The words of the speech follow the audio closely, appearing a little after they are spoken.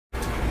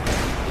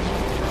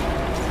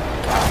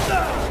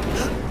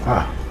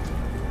Ah.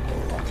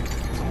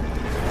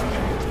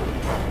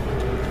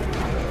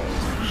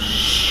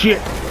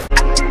 Shit.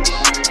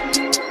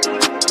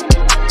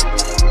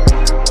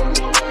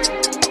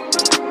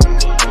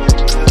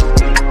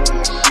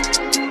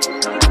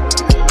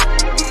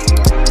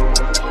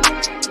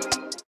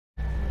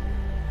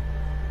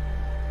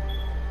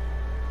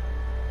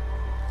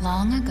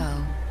 Long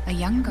ago, a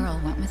young girl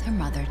went with her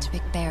mother to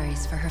pick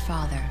berries for her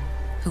father,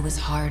 who was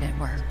hard at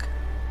work.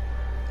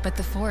 But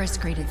the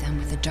forest greeted them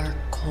with a dark,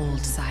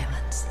 cold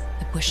silence,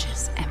 the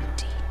bushes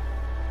empty.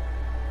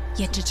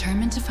 Yet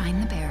determined to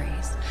find the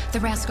berries, the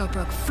rascal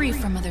broke free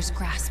from Mother's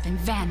grasp and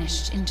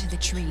vanished into the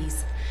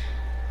trees.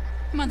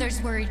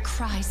 Mother's worried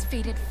cries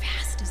faded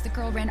fast as the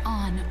girl ran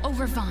on,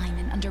 over vine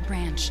and under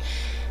branch,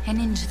 and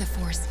into the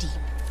forest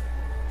deep.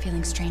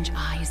 Feeling strange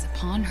eyes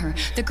upon her,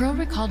 the girl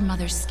recalled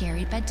Mother's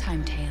scary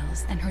bedtime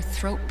tales, and her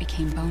throat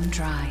became bone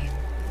dry.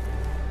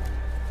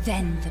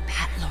 Then the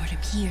Bat Lord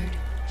appeared.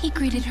 He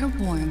greeted her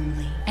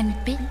warmly and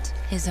bit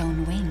his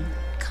own wing.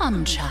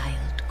 "Come,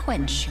 child,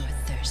 quench your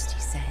thirst," he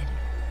said.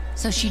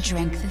 So she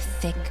drank the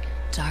thick,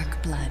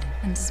 dark blood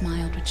and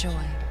smiled with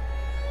joy.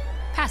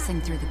 Passing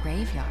through the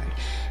graveyard,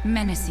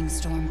 menacing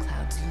storm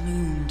clouds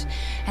loomed,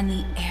 and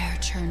the air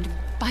turned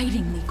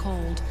bitingly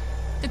cold.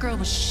 The girl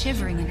was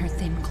shivering in her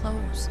thin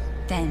clothes.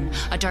 Then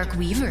a dark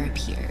weaver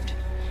appeared,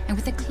 and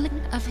with a click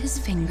of his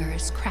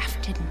fingers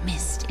crafted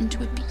mist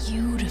into a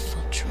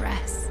beautiful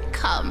dress.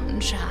 "Come,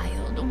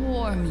 child,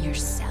 warm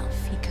yourself,"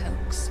 he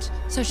coaxed.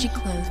 So she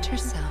clothed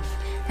herself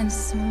and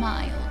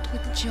smiled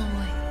with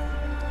joy.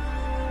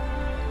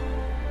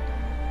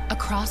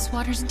 Across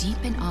waters deep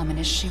and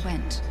ominous she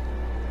went,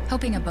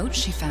 hoping a boat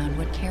she found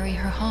would carry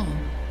her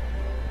home.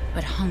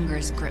 But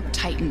hunger's grip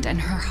tightened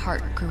and her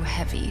heart grew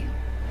heavy.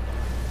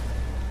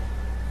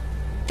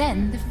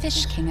 Then the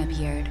Fish King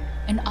appeared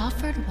and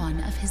offered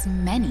one of his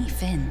many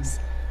fins.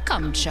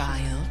 "Come,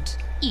 child,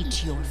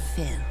 eat your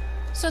fill."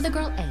 So the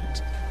girl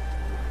ate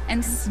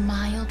and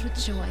smiled with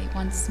joy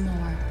once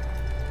more.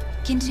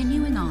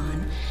 Continuing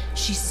on,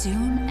 she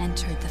soon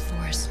entered the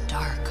forest's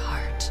dark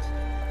heart.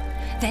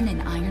 Then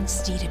an iron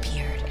steed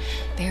appeared,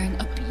 bearing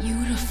a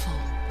beautiful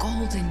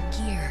golden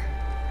gear.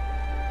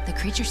 The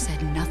creature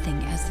said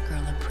nothing as the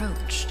girl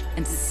approached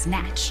and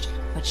snatched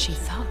what she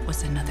thought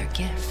was another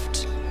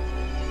gift.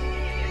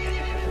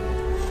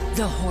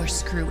 The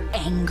horse grew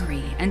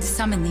angry and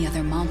summoned the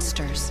other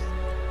monsters.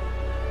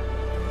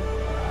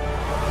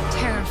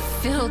 Terror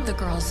filled the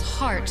girl's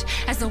heart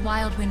as the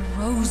wild wind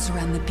rose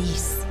around the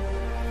beasts.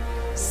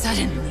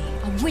 Suddenly,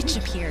 a witch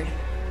appeared,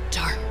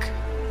 dark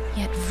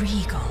yet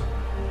regal.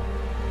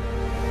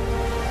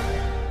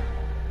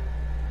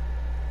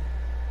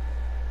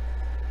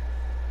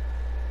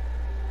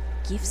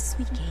 "Gifts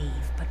we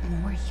gave, but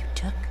more you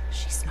took,"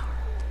 she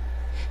snarled.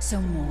 "So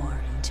more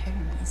in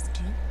turn is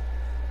due."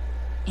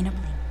 In a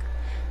blink,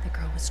 the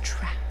girl was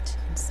trapped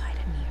inside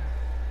a mirror.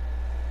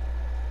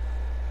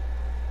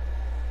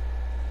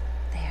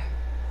 There.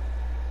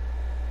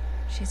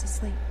 She's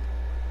asleep.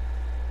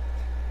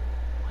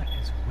 What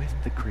is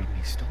with the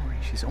creepy story?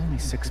 She's only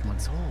 6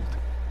 months old.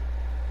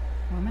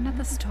 Woman at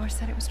the store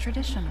said it was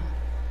traditional.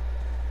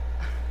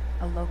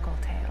 A local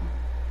tale.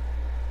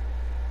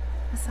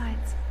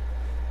 Besides,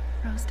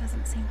 Rose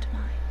doesn't seem to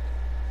mind.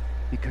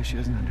 Because she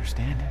doesn't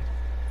understand it.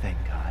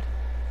 Thank God.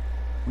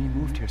 We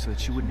moved here so that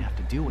she wouldn't have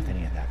to deal with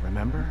any of that,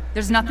 remember?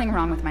 There's nothing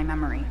wrong with my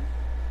memory.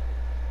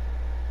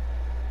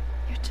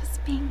 You're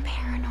just being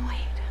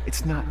paranoid.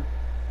 It's not...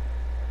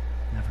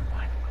 Never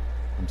mind.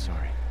 I'm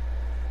sorry.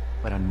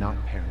 But I'm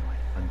not paranoid.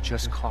 I'm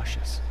just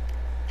cautious.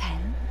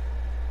 Then,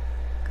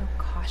 go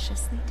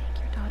cautiously take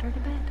your daughter to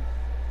bed.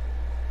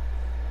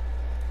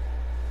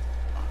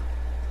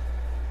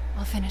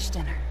 I'll finish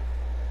dinner.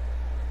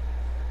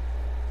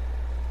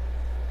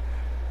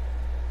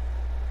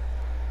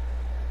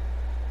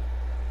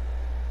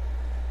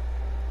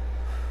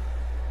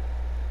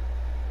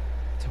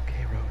 It's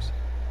okay, Rose.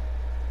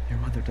 Your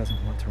mother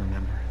doesn't want to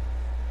remember it.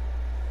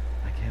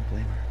 I can't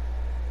blame her.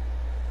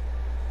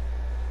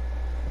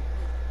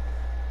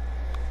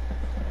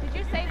 Did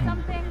you say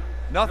something?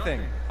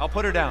 Nothing. I'll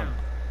put her down.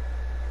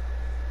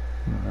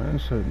 No, I didn't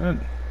say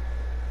nothing.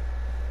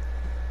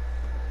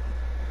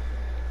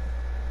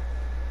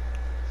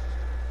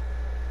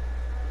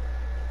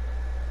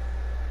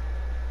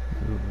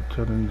 You're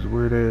telling these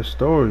weird ass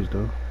stories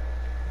though.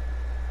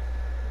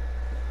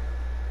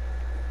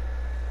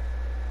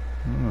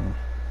 Oh.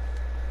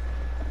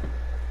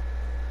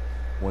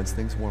 Once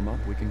things warm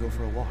up, we can go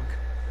for a walk.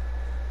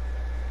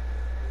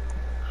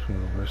 So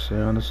let's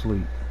sound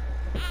asleep.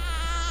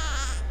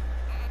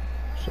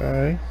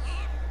 Sorry.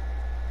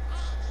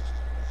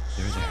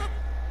 There.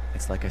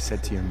 It's like I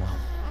said to your mom.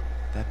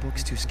 That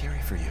book's too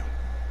scary for you.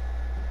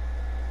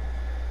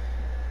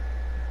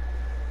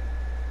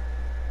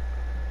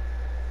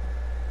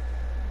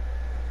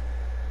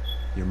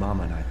 Your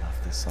mama and I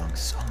love this song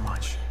so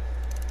much.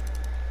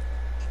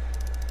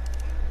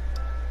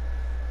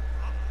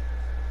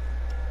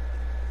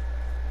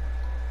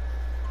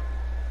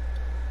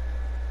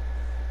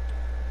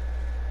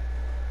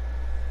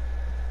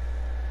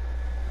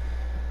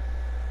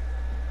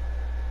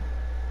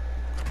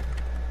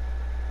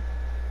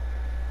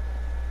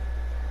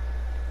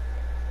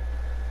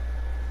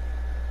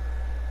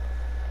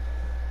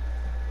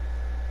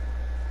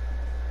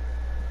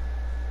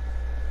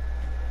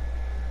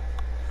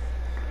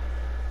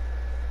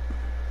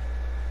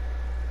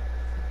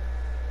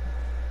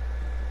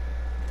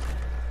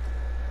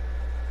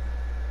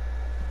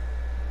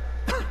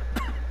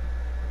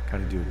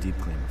 do a deep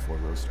clean before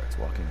Rose starts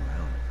walking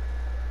around.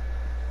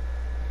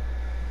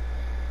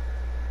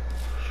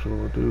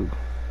 Sure do.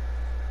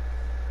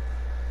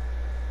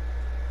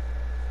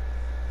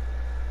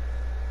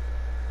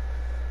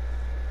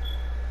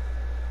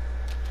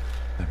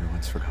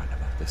 Everyone's forgotten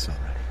about this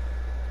already.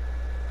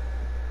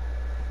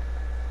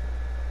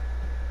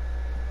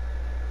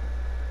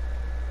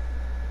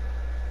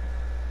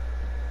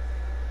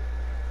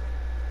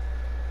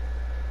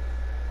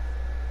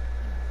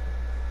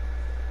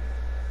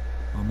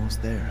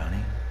 Almost there,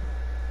 honey.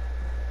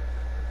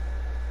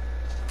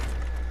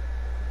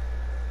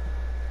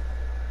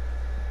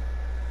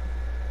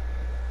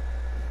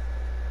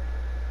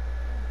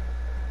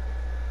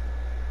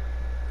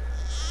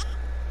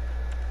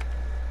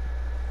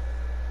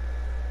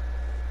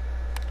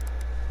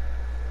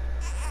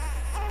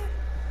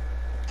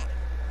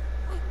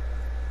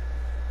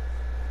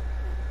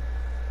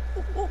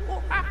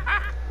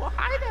 Well,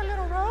 hi there,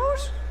 little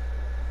Rose.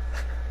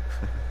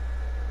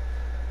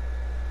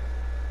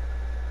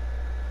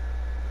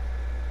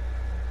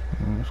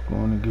 Let's go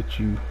on and get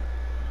you.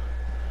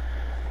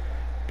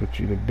 Put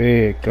you to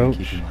bed, Can't coach.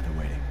 keep your mother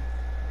waiting.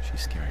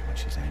 She's scary when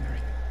she's angry.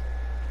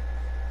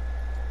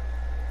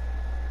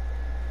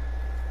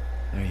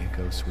 There you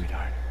go,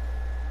 sweetheart.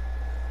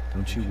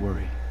 Don't you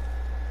worry.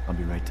 I'll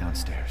be right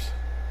downstairs.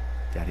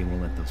 Daddy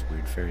won't let those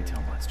weird fairy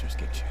tale monsters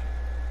get you.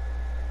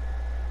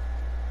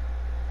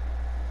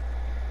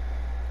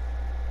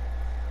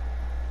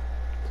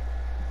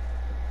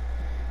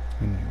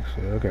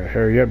 So I gotta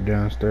hurry up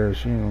downstairs.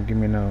 She ain't gonna give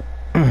me no,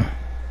 you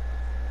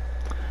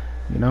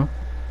know.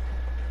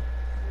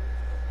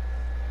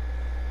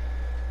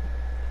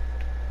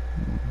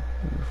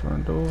 The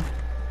front door.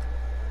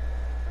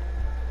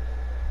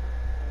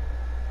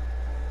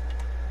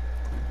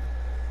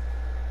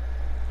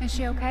 Is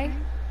she okay?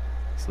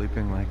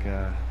 Sleeping like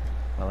a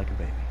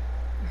baby.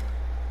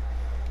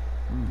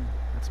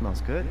 That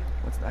smells good.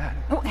 What's that?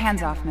 Oh,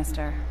 hands off,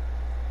 mister.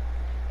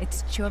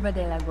 It's churba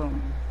de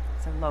lagoon.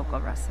 It's a local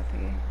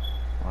recipe.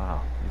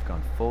 Wow, you've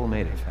gone full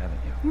native, haven't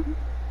you?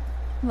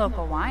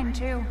 Local wine,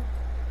 too.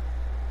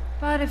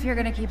 But if you're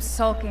gonna keep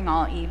sulking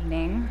all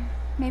evening,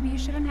 maybe you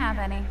shouldn't have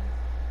any.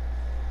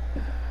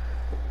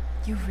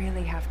 You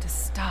really have to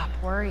stop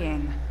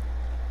worrying.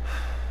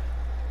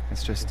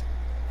 It's just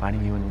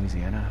finding you in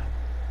Louisiana,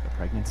 the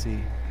pregnancy,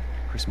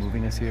 Chris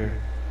moving us here,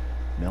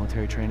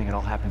 military training, it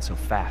all happened so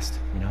fast,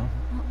 you know?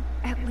 Well,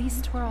 at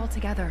least we're all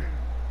together.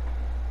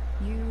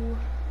 You,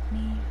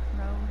 me,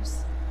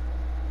 Rose.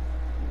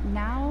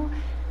 Now,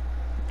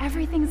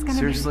 everything's gonna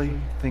Seriously,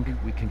 think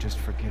we can just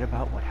forget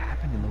about what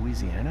happened in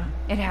Louisiana?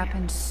 It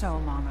happened so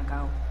long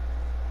ago.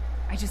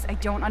 I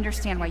don't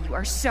understand why you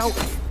are so...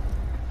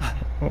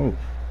 Oh,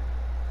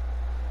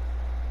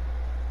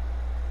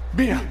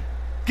 Mia,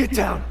 get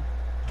down!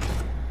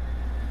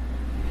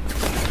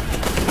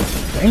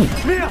 dang.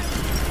 Mia!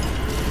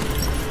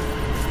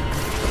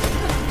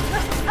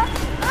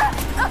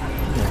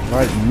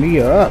 Light me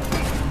up.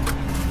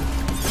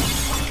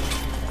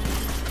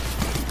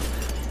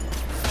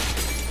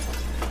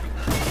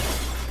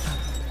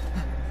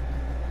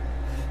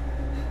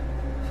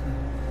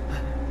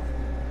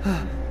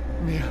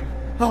 Mia,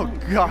 oh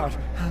God!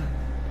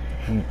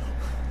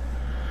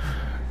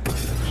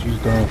 She's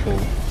done for.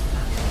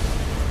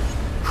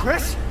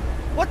 Chris?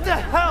 What the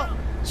hell?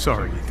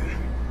 Sorry, Ethan.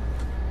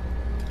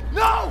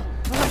 No!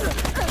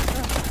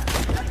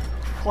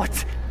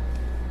 What?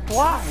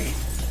 Why?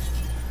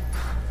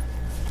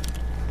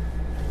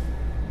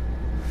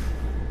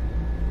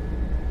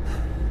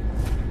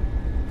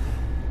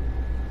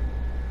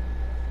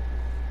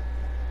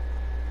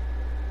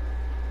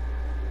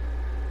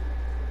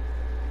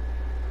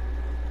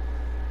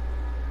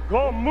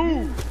 Go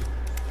move!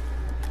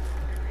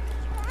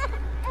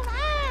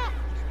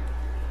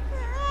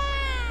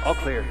 All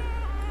clear.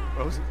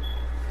 Rose?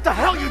 What the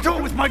hell are you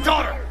doing with my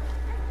daughter?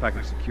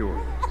 Package secure,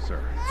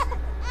 sir.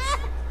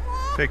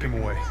 Take him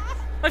away.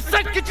 I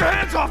said get your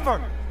hands off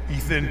her!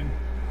 Ethan,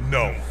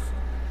 no.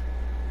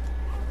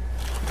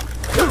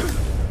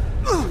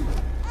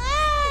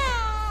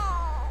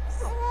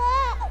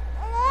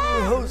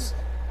 Rose?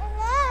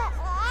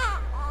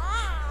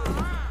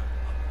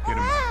 Get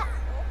him out.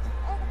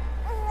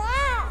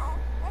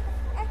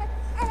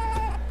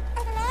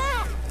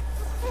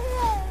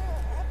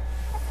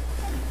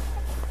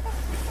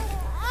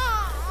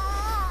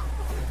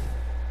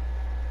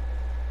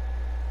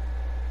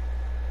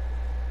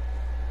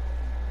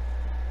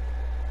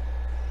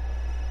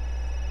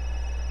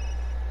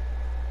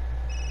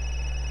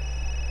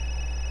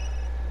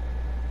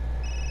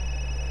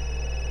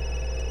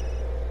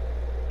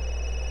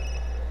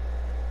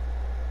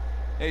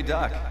 Hey,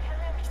 Doc. Hello,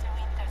 Mr.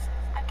 Winters.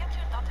 I've got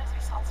your daughter's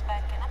results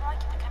back, and I'd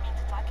like you to come in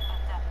to talk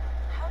about them.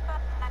 How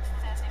about next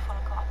Thursday, 4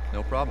 o'clock?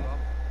 No problem.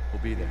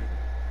 We'll be there.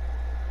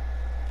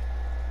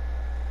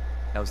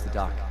 How's the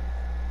doc?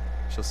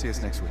 She'll see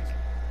us next week.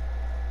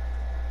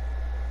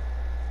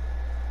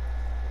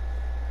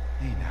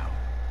 Hey, now.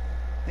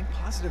 Think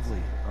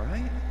positively, all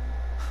right?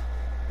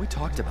 We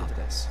talked about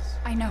this.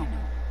 I know.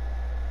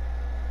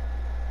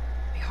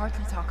 My hard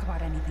to talk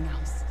about anything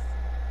else.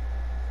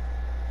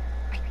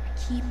 I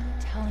keep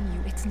telling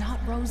you, it's not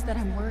Rose that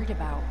I'm worried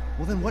about.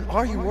 Well, then what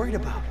are you worried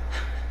about?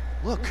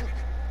 Look,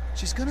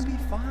 she's gonna be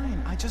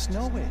fine. I just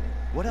know it.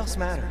 What else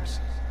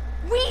matters?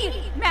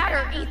 We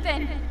matter,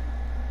 Ethan!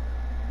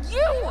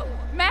 You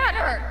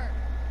matter!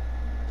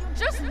 You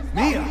just...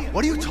 Mia,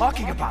 what are you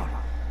talking about?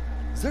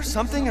 Is there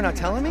something you're not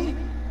telling me?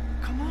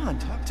 Come on,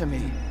 talk to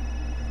me.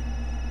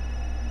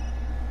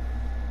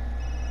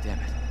 Damn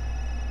it.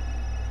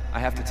 I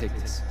have to take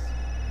this.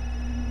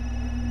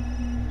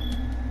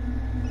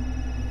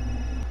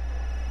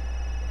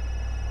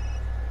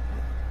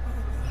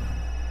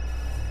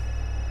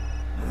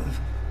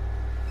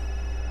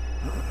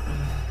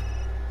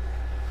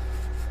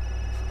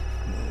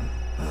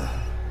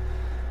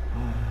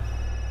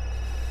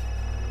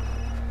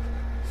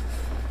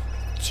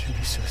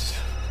 Jesus.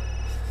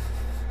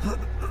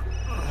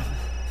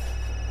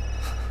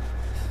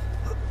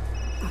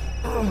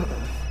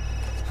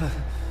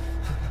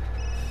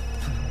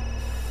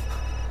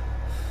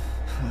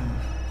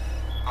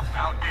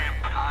 About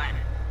damn time.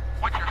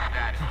 What's your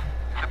status?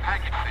 Is the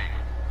package safe?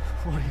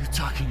 What are you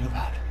talking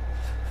about?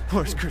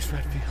 Where's Chris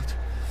Redfield?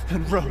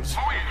 And Rose?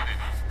 Who is this?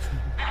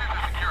 This is a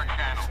secure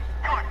channel.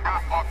 You are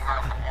not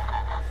authorized to walk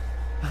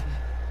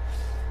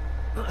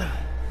over.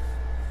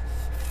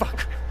 Fuck.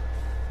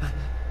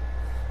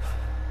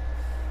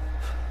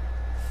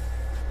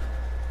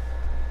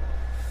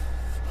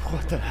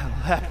 What the hell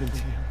happened to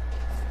you?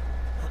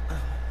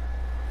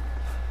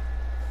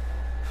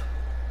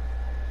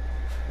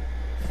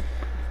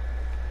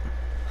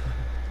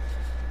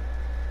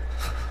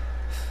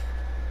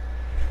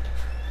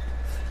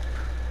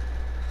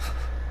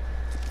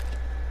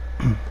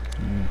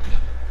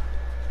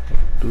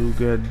 Dude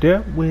got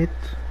dealt with.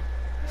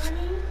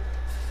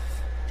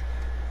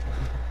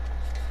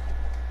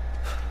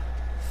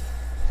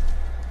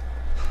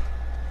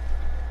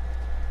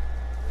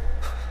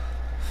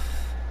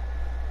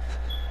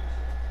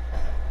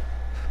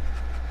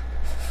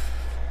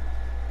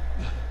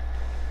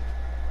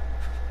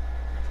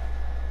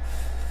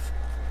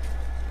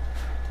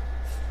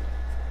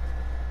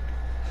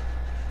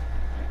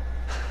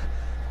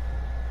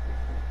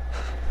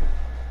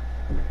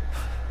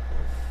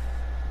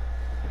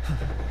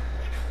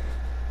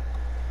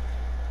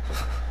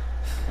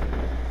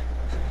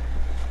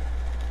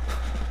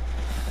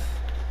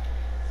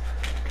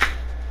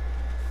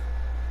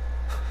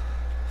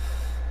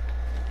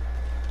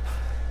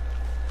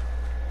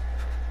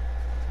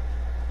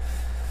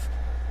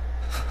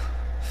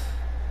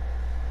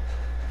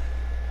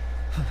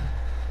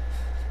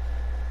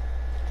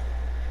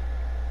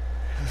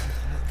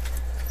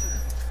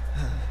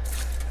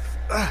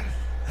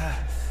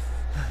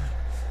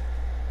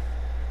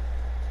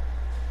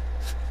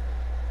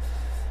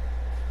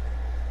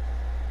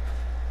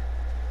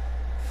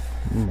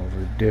 I'm over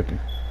here dipping.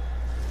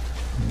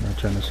 I'm not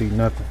trying to see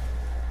nothing.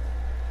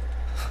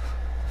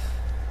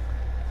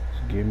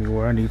 Just get me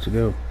where I need to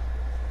go.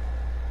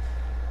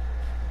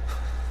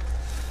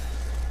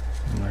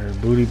 I'm out here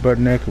booty butt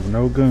naked with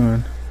no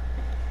gun.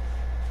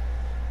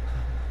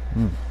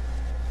 Somebody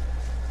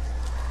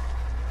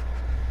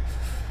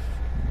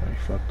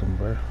fucked them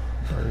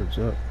birds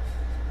up.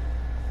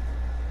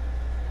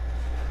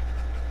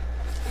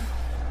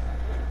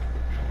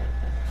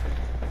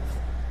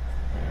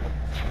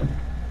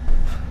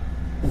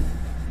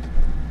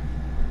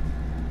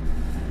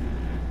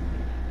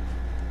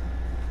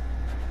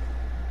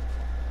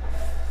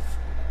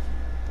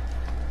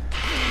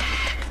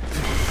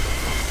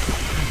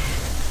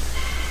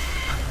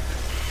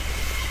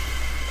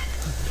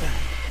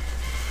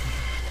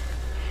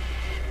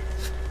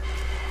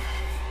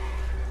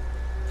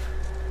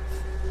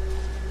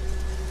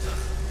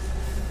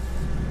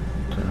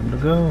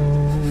 Go.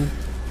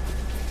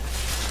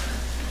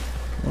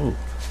 Oh.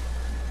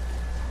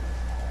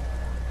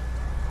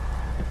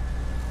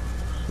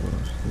 So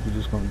we're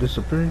just gonna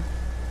disappear.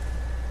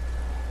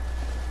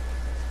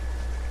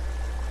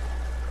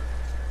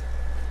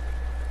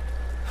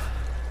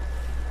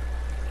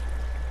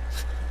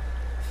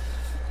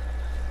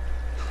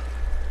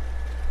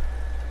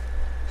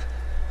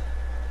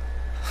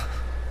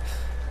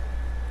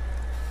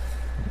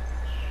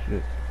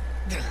 Shit.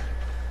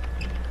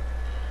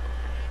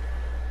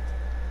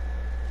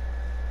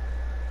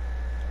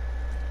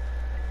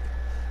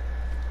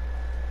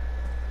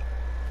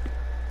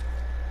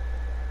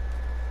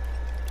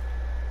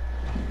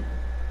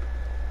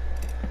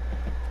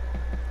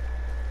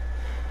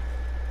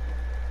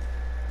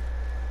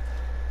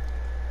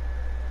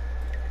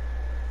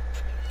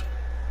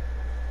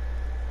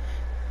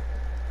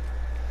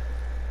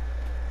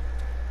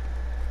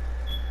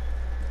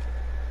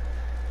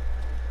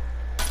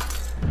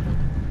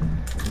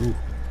 Ooh.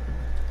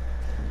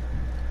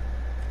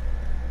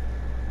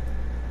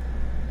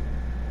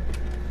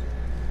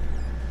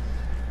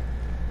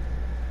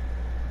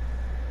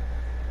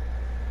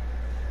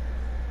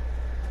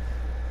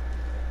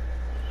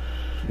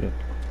 Shit.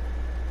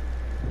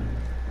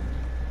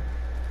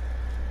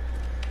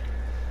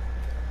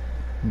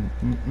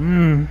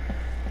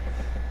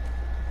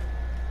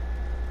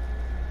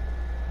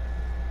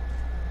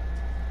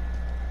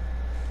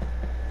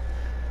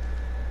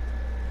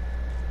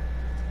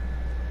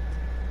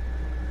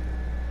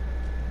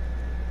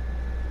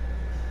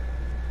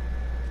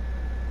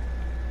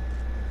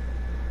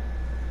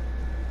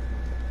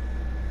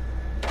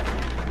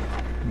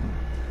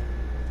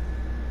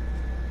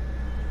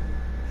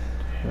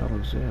 hell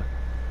is that?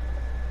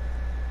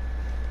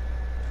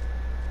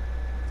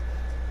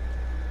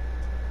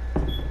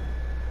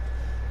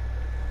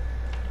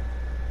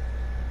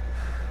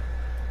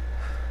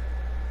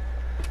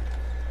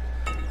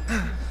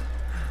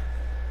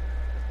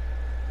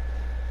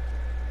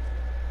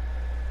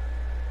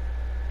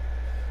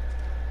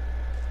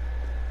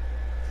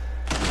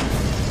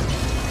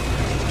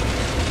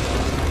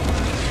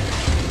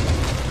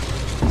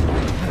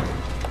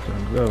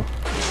 Go.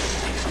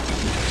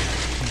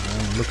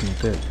 I'm looking at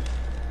that.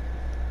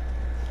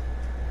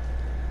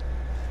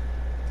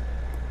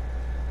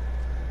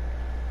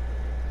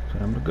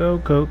 Time to go,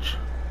 coach.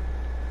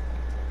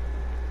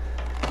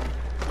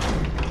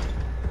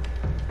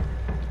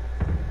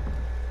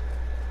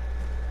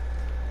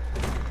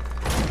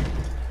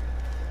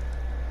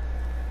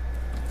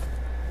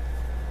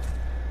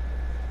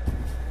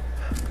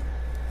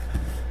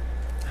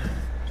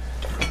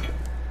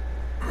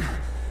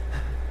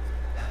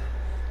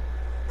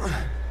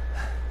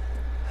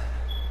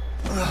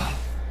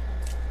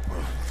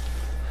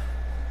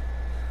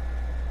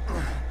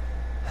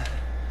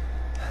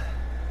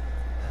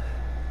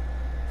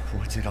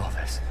 What did all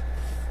this?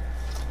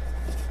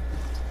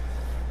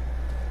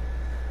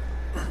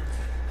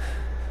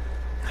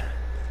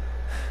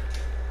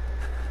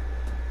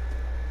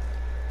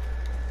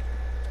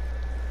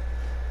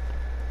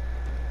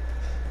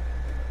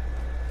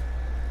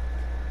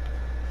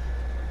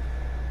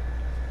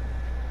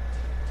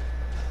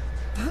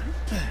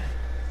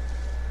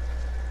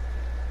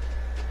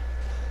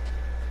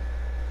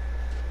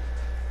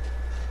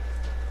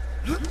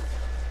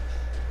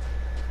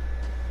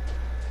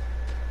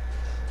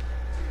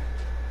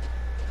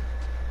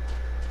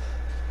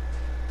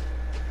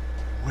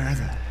 Where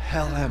the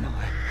hell am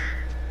I?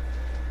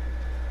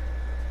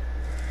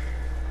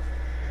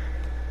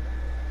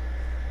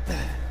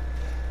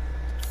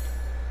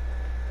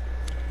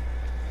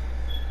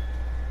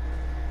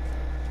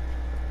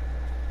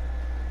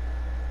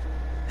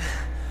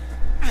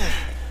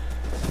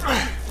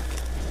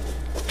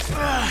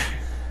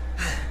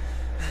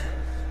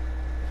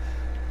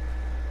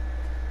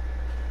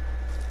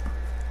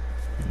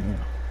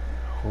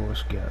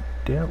 Horse got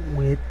dealt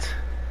with.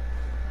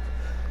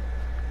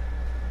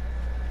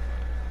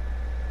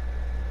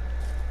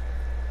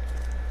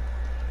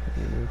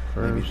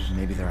 First.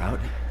 Maybe they're out.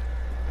 What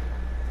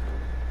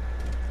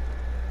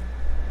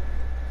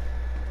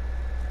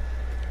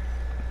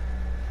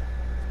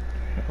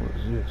the hell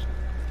is this?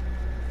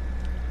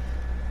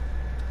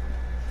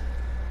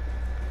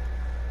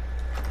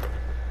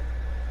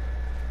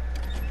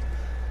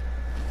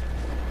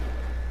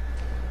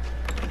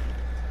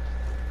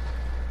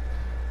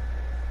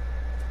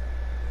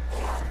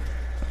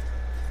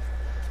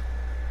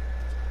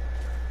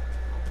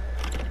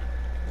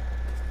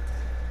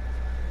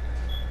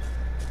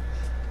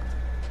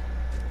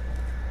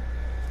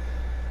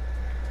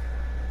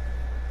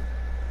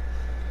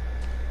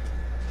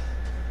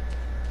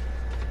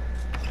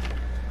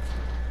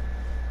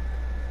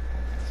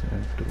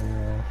 That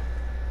door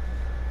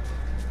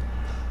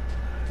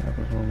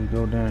happens when we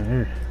go down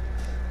here.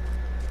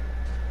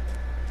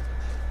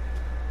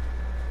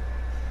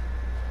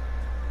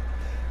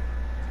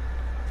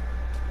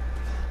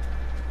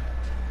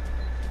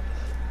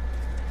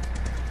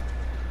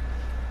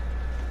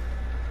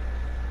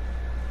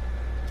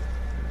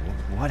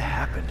 What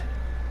happened?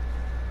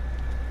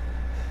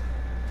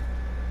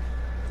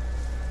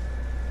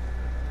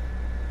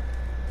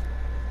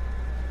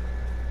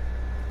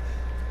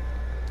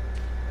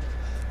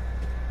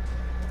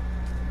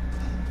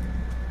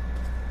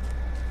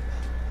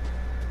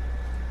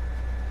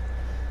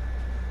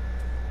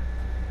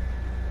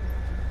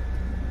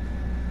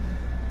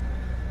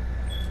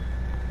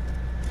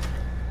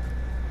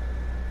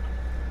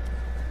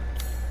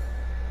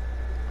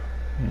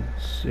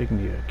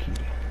 Insignia key.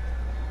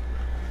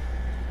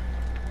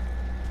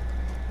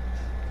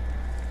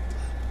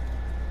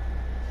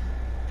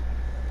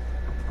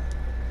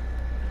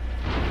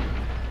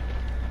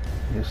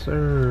 Yes,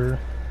 sir.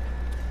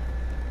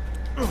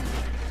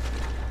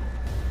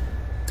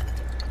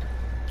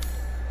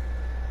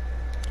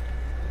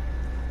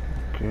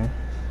 Okay.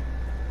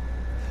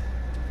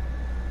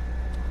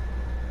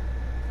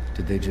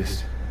 Did they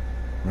just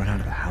run out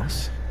of the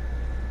house?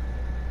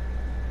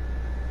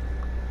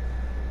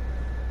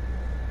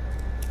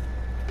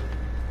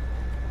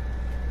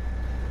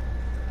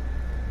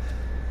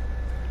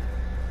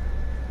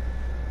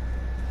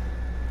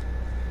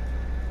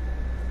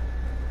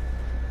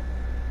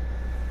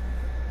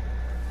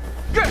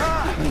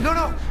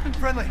 No!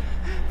 Friendly!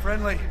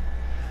 Friendly!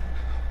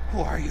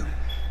 Who are you?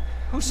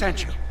 Who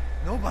sent you?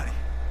 Nobody.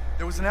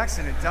 There was an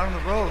accident down on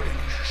the road and...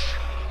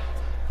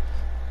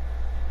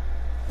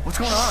 What's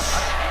going on?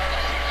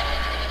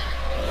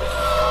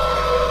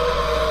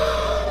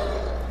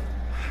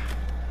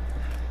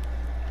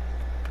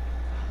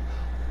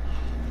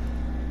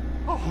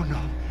 Oh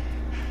no.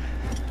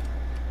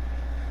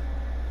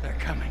 They're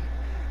coming.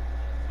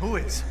 Who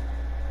is?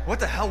 What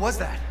the hell was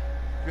that?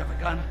 You have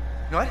a gun?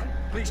 What?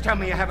 Please tell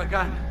me you have a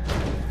gun.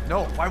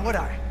 No, why would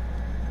I?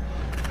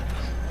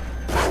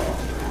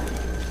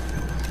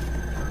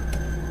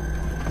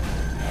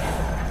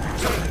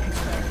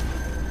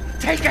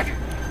 Take it!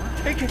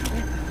 Take it!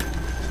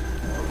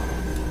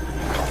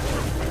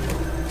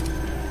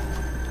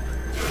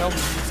 Tell me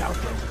he's out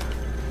there.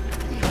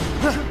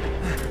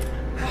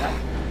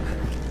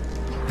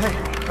 Hey,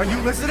 are you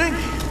listening?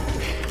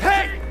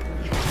 Hey!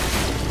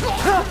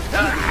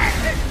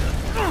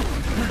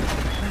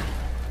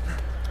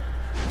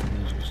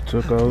 He just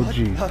took OG.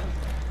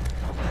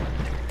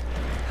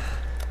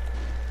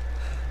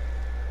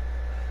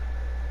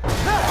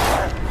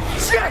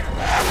 Shit!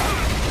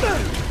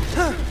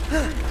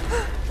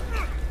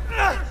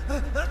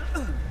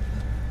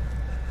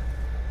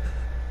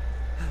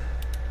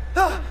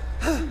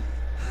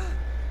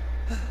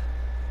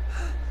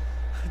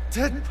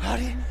 Dead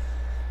body?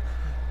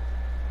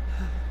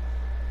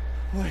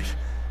 Wait,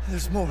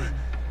 there's more.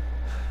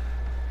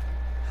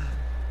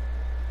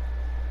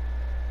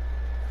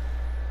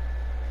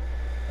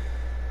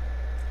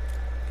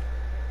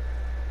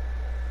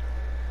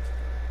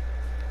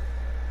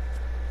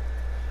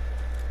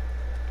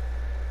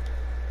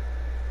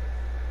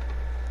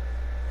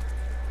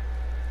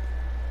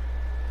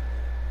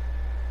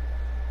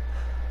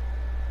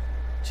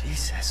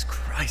 Jesus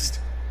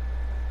Christ.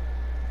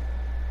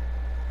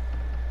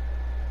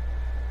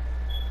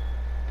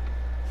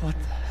 What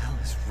the hell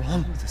is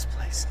wrong with this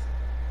place?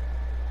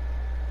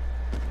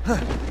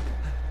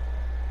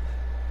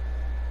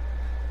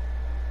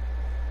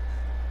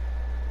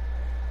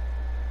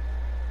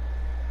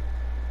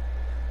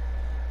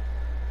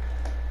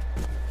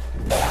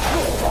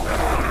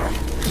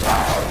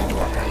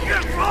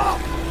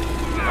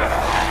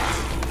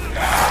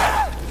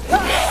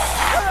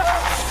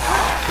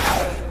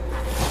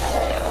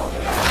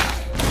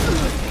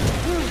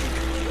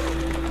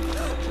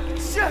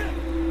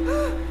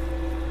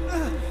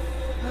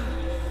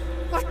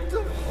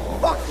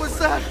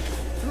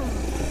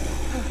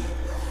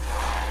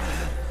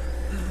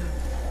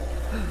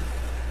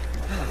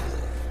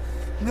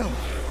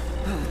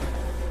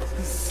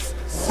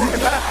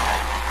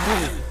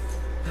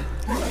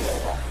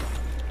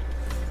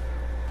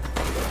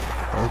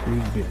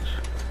 Ugly bitch.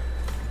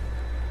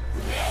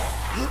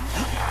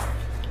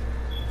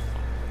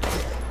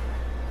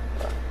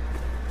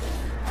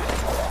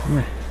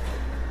 Meh.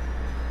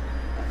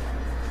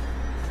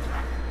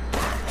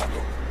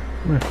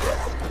 Meh.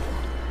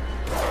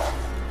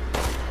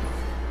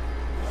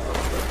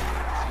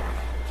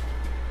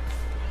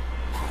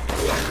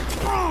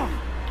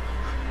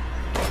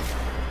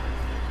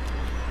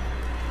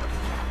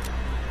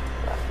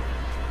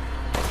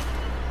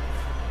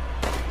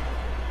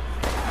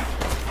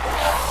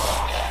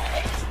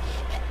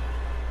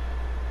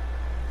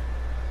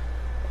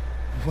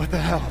 What the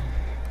hell?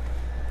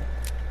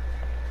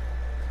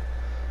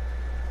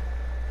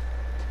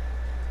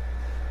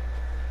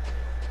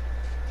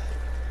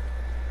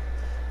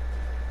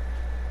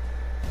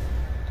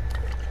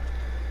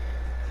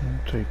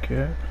 I'll take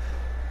that.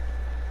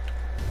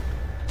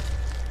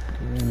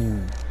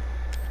 Ooh.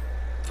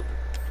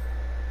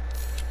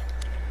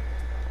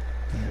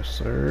 Yes,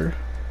 sir.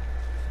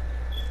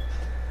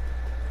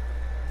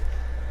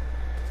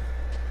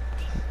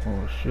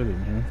 Oh shit,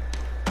 again.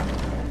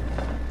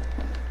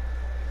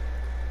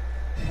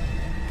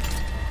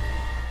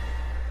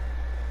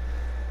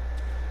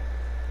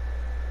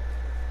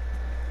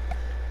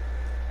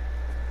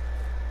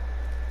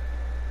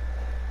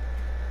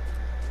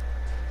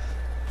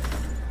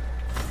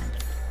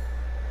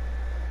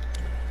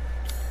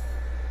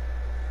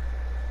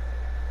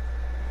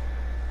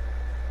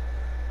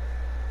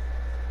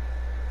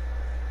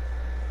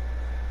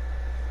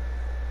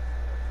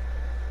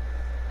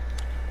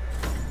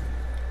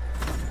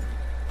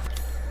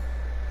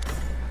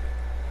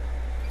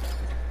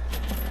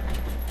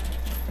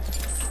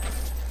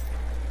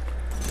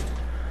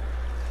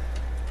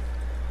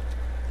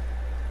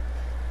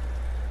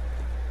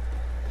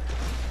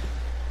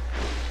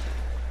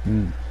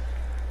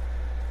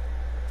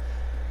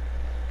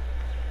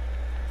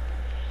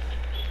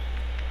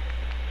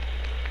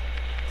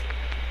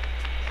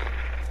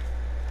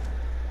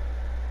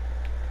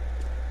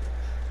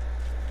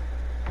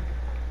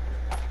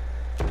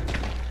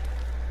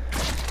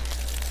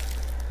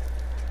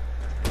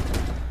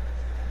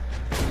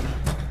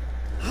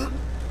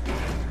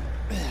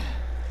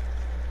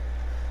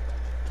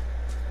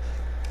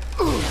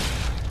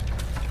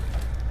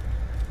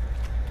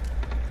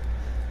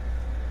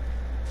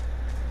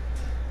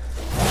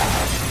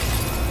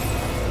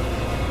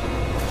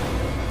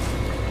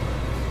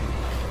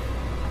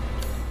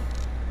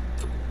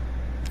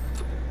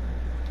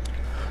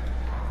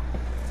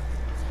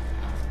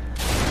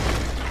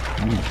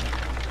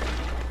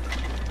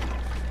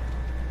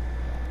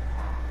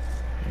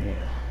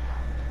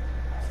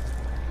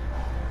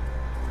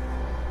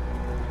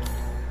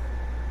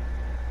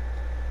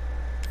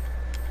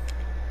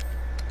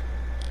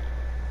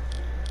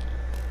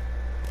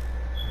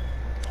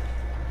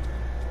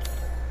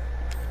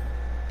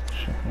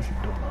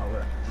 Doing all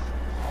that.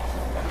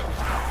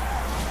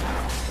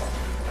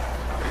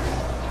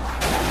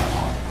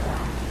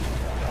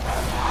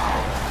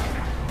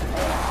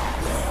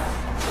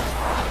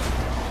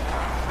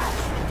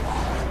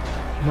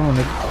 Come on,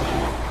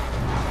 nigga.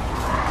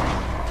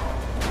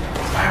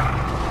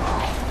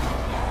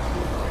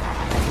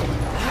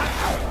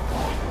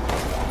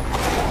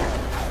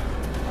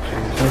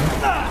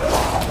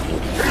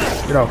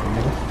 Get off me,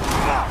 nigga.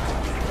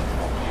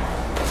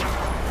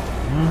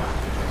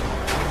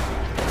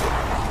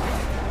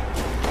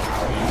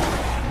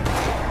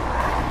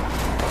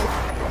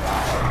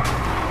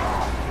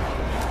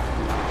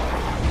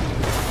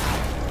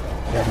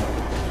 Got him.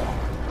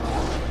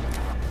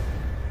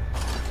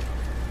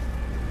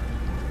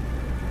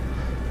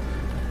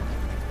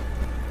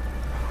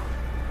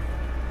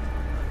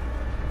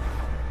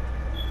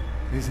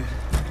 Is it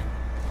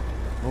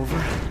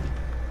over?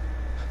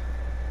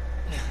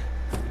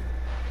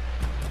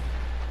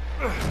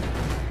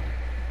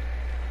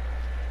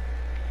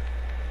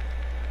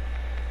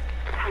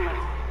 Hello.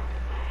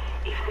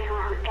 If there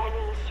are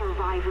any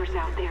survivors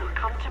out there,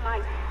 come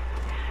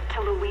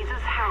to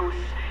Louisa's house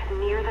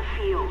near the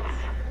fields.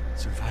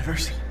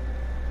 Survivors?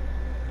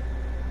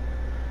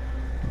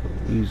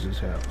 Louisa's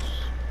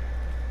house.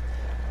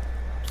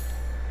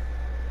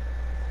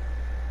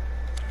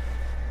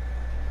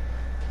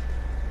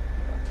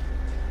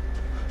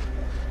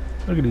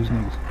 Look at these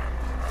niggas.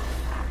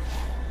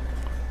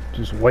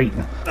 Just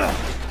waiting.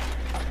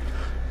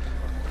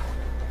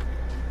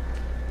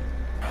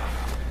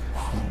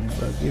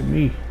 About to get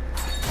me.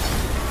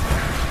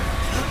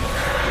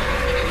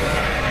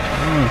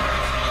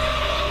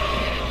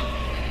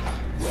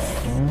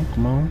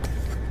 Come on.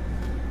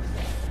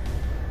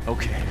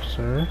 Okay.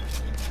 Sir.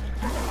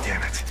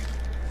 Damn it.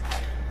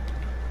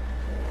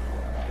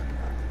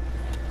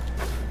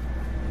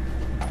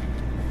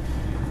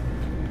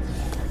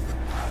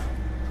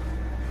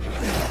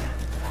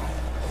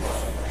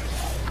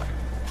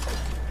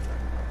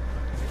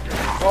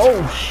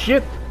 Oh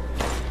shit!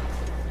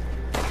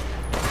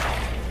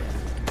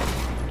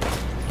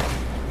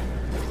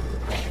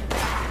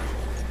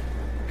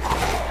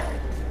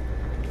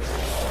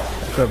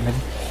 What's up,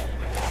 nigga?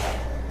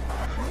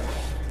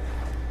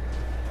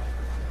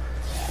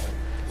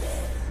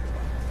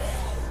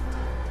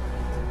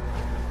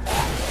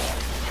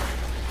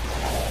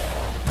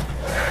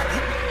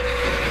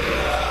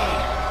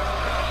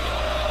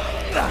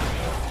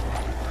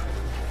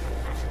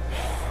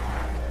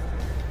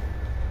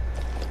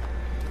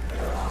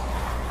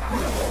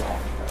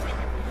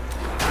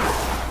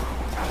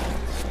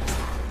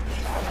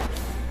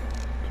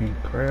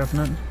 Can't craft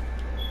nothing.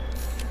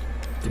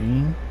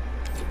 Bean.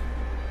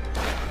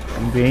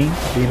 Bean.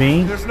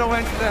 Bean. There's no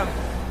end to them.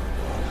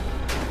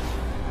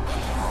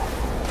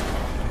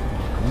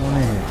 Come on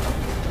in.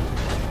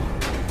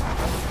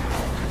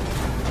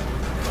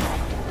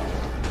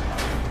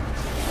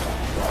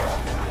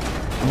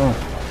 Come on.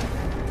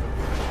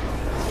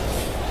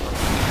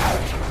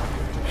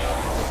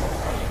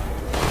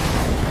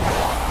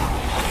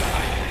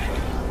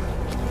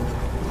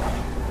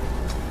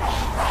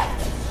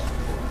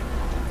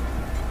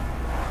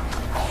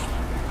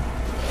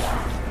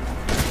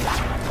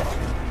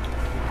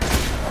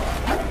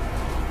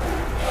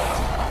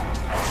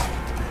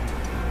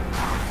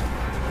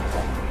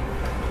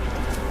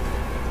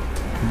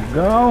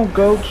 Go on,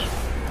 coach.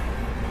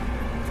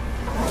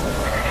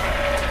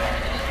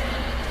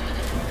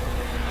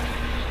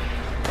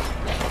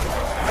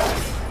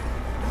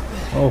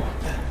 Oh.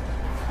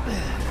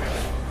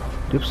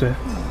 Dipset.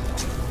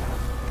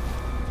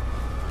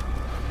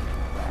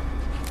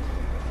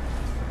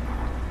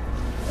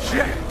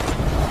 Shit!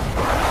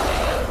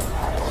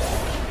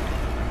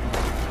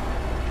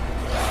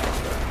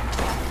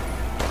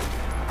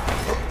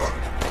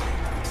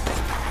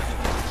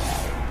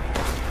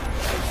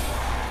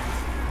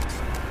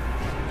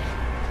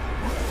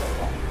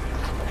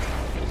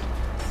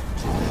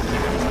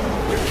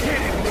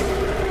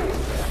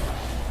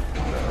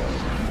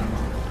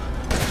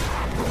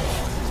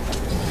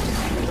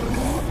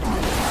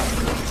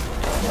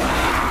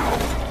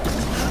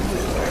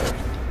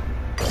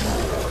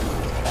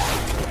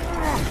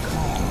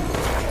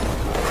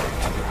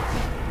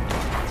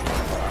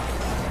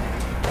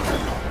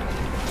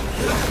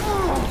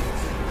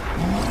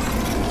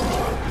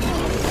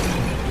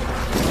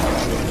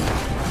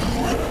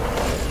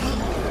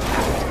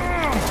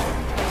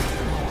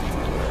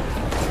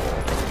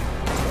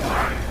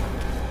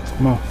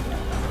 Come on.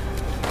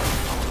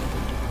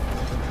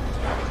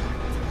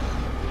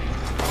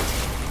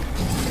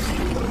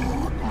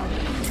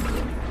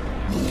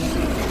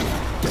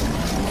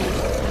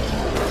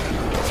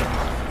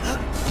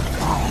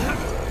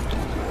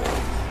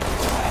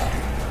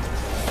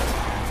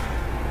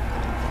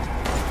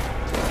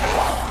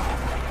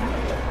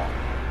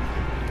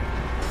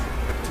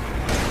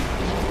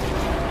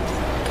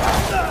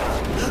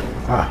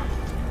 Ah.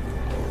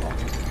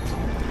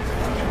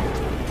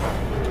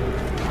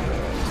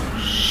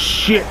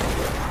 Shit.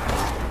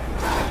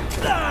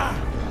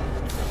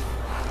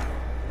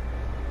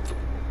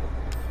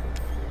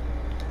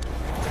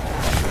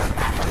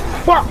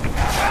 Fuck.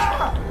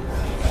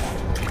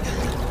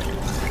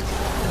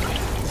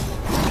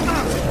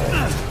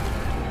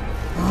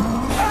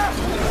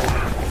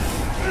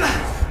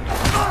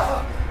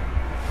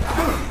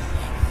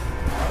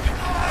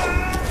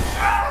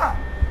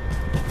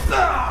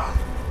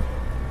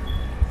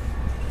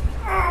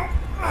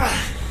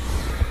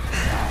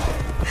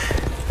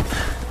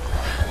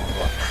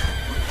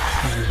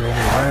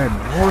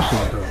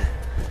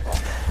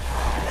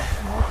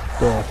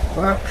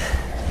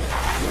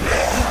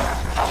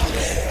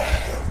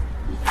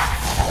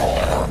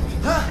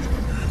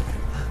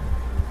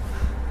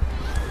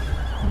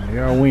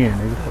 Y'all win,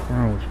 nigga. What's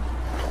wrong with you?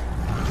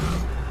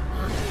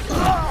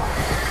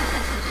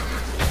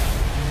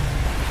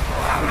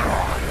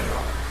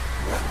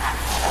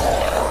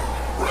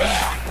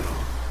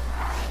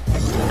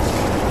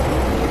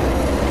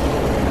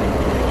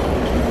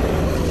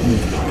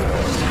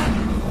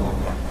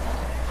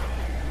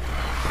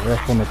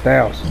 Rough on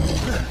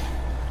 1,000.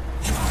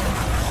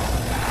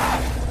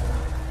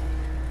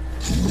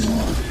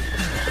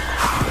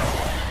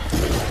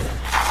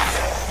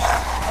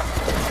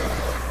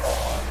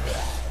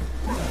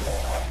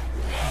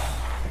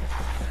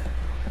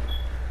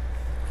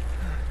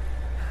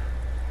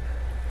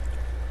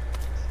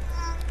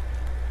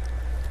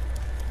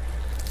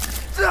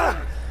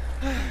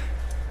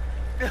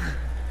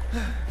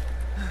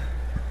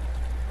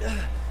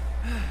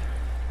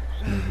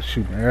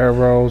 Shooting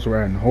arrows,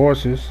 riding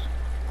horses.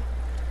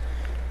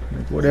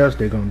 Like, what else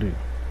they gonna do?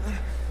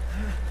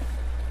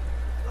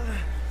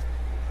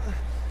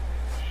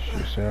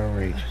 Shit's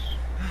outrageous.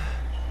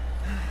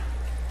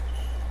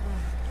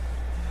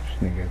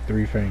 This nigga got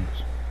 3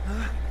 fingers.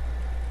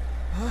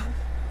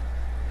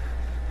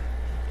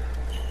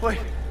 Wait.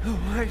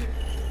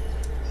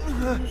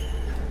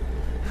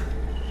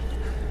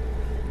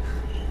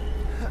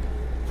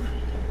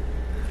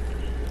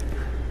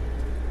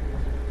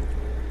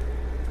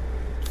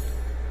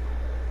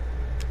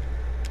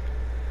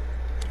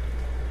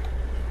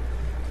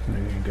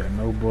 Nigga ain't got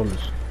no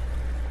bullets.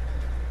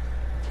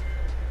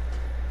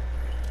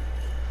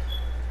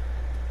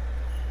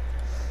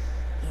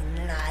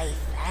 In life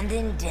and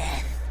in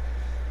death,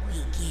 we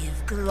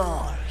give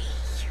glory.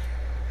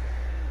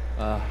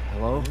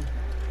 Hello?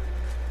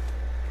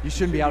 You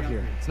shouldn't be out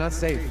here. It's not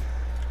safe.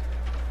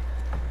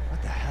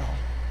 What the hell?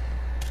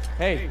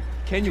 Hey,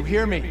 can you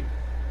hear me?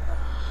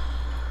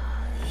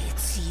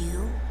 It's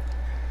you,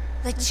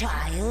 the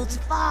child's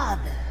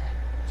father.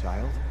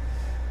 Child?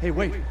 Hey,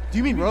 wait. Do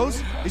you mean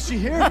Rose? Is she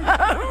here?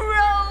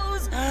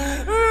 Rose!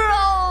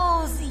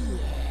 Rose,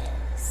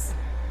 yes.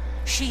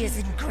 She is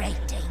in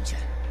great danger.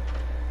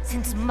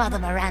 Since Mother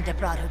Miranda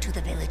brought her to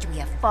the village, we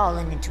have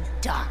fallen into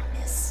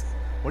darkness.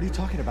 What are you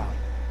talking about?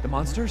 The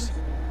monsters?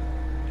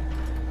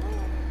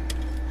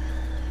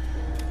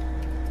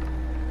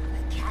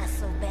 The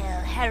castle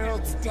bell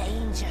heralds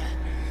danger.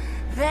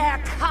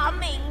 They're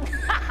coming!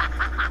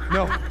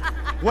 No.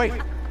 Wait.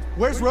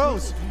 Where's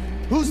Rose?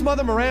 Who's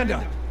Mother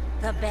Miranda?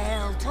 The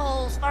bell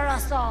tolls for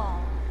us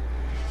all.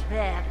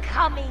 They're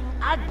coming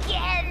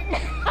again!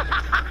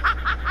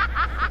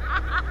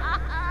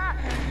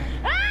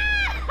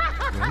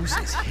 Rose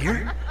is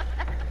here?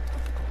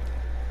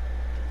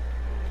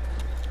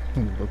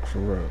 Look for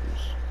Rose.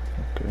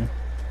 Okay.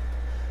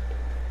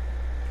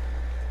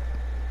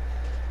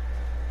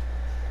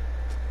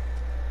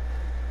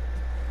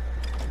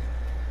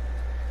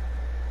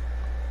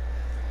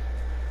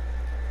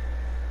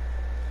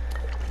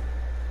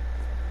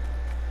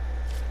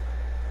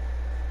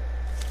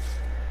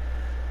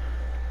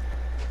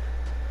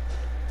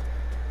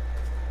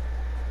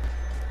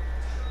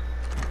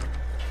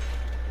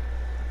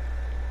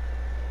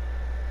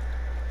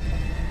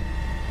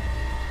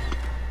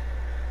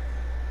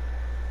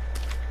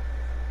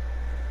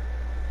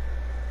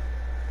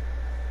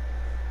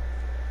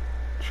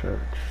 Church.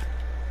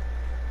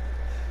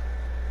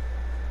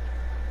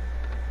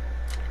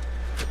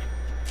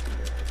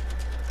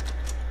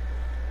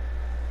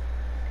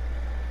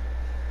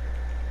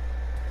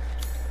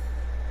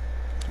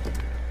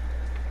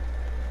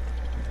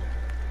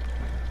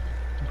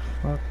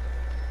 Fuck.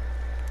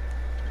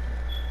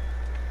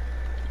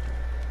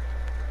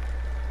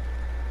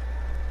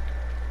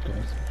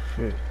 Doesn't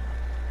fit.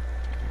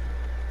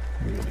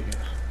 Here it is.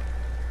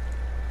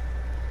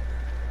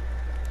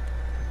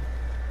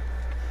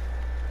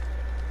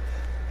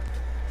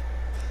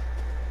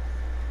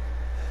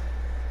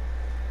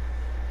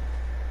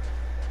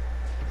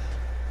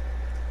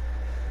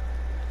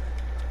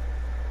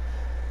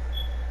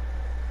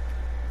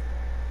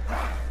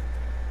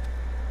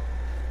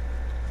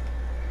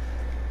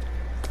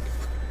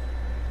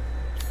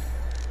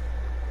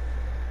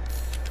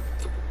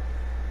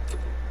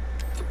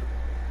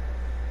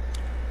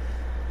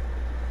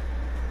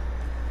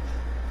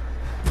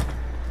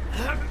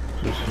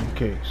 Just in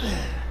case.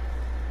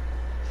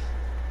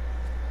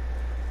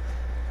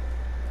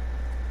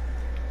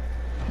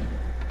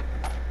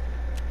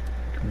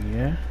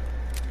 Yeah.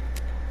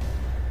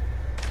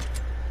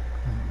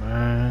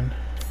 Man.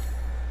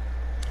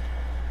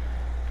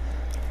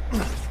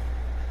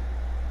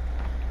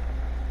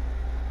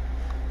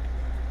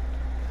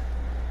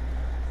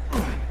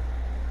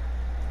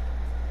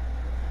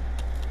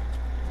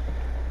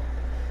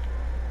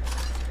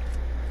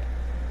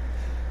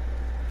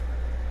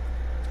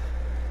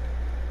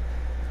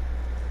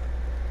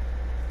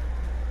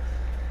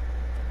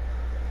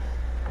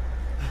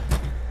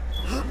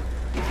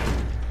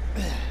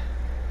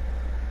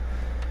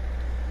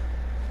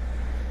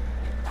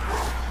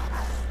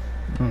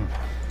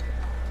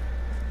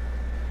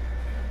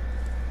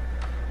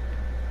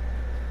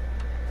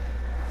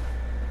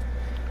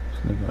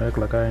 This nigga act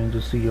like I ain't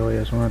just see your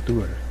ass run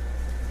through her.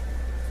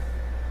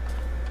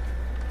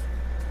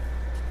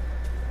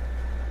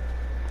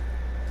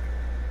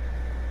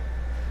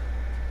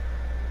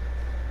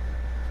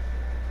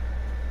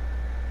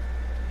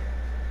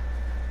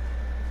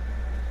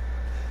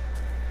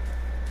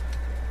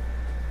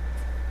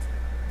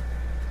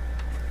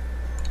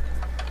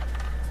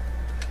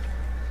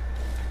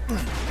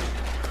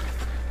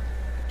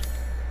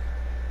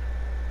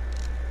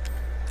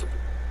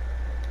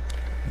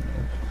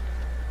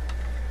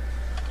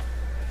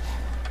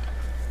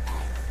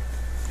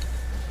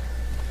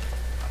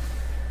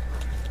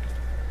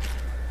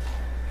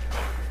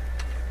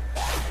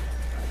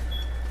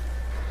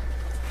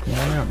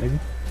 on out, nigga.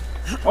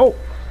 Oh!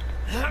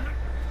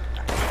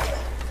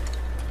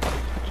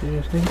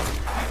 Cheers, nigga.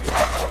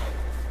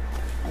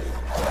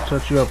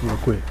 Touch you up real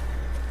quick.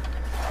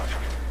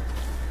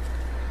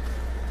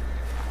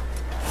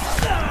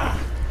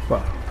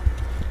 Wow.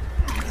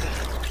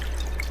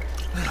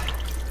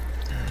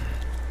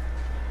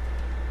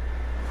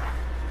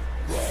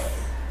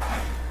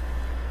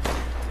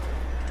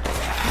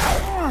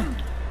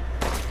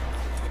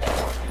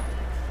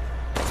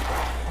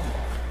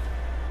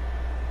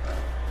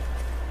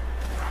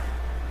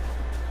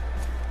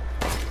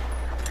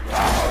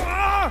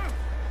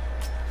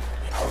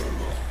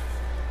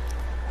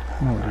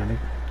 Come on, dude.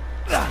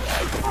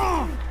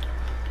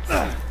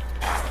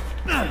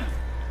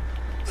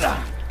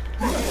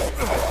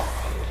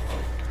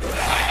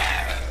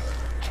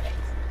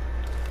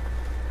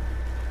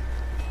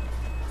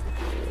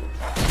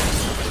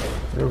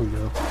 There we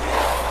go.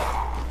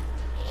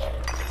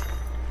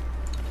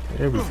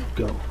 There we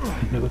go.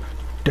 Nigga.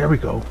 There we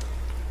go.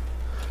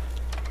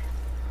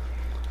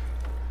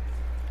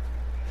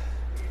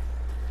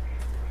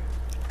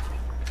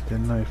 That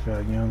knife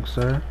out, young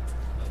sir.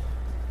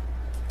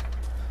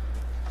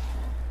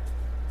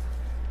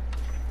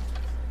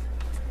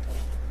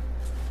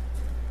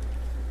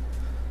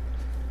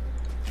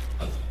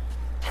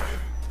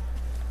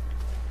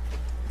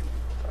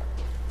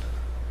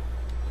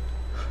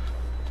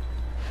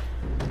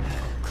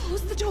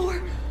 Close the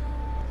door,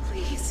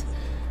 please.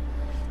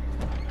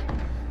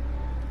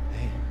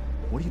 Hey,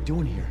 what are you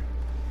doing here?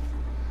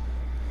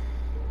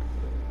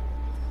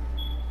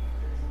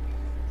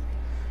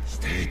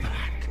 Stay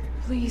back.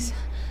 Please,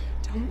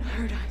 don't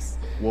hurt us.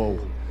 Whoa.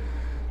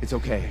 It's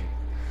okay.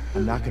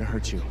 I'm not gonna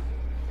hurt you.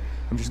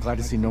 I'm just glad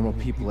to see normal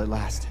people at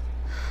last.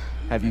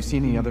 Have you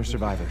seen any other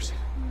survivors?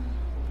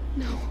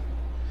 No.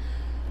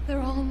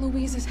 They're all in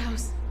Louise's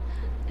house.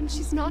 And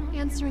she's not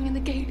answering and the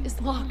gate is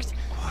locked.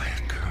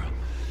 Quiet girl.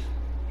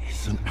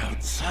 He's an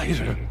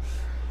outsider.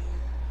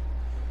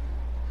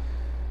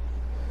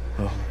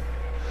 Oh.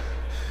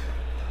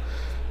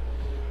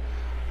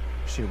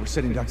 Shit, we're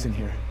sitting ducks in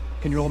here.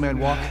 Can your old man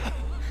walk?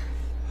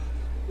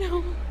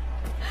 No.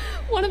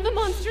 One of the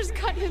monsters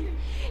cut him.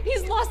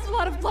 He's lost a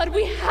lot of blood.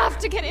 We have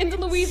to get into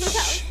Louise's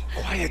house.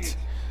 Quiet!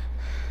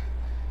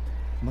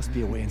 Must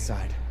be a way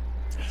inside.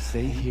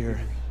 Stay here,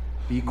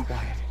 be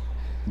quiet,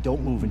 and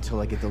don't move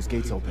until I get those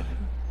gates open.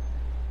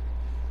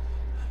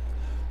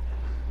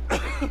 Yeah,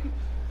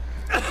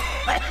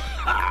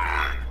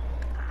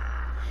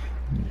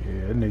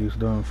 that nigga's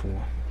done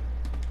for.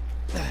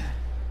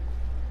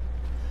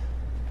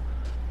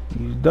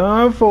 He's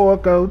done for,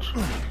 coach.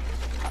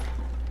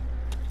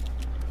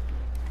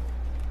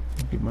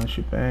 Get my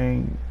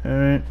shebang.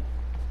 Alright.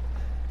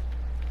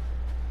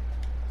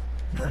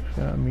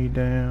 Shot me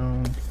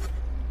down.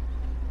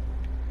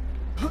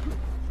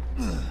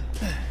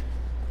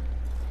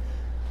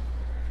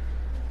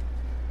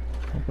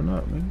 Open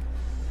up, man.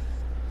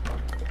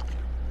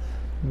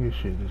 This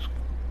shit is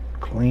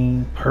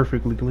clean,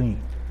 perfectly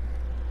clean.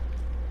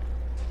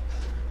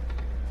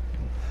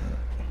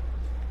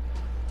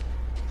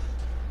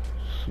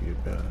 See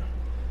it better.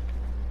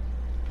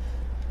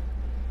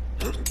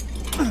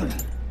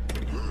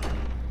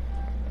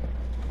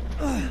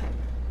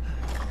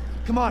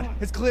 Come on,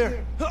 it's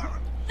clear.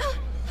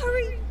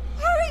 Hurry!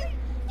 Hurry!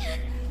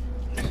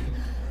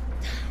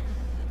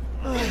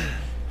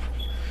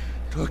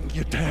 Took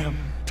your damn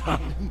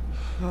time.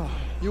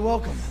 You're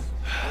welcome.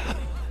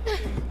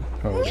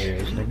 Oh, there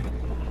it is, nigga.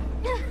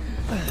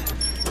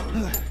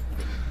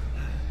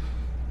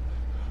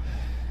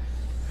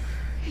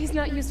 He's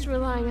not used to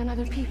relying on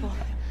other people.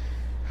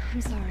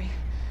 I'm sorry.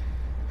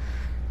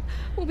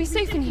 We'll be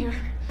safe in here,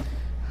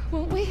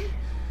 won't we?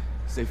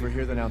 Safer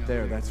here than out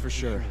there, that's for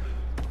sure.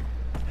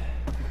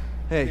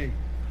 Hey,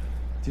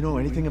 do you know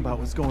anything about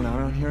what's going on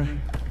around here?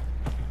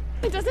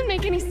 It doesn't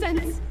make any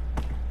sense.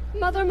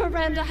 Mother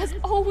Miranda has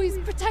always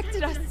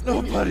protected us.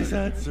 Nobody's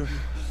answer.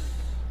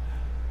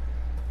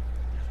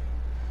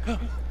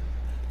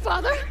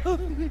 Father?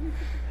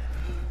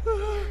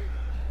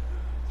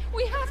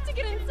 We have to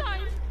get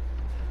inside.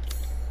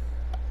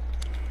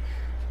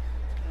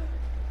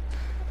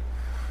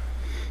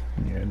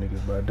 Yeah,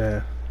 niggas about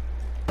to die.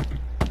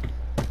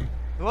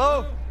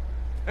 Hello?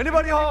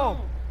 Anybody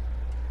home?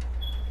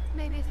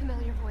 Maybe a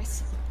familiar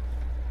voice.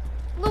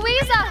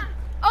 Louisa!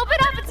 Open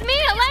up, it's me,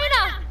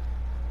 Elena!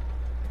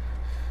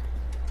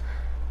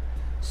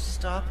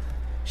 Stop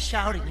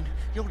shouting.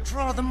 You'll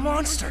draw the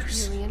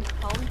monsters. Julian,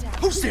 calm down.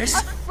 Who's this?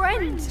 A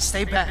friend!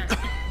 Stay back.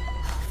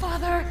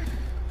 Father!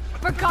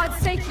 For God's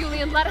sake,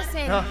 Julian, let us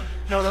in.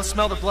 No, they'll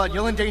smell the blood.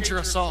 You'll endanger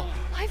us all.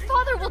 My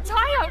father will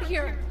die out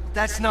here.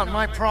 That's not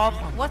my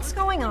problem. What's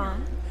going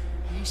on?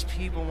 These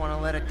people want to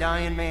let a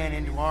dying man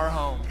into our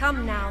home.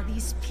 Come now,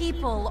 these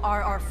people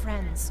are our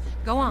friends.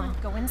 Go on,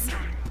 go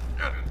inside.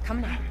 Come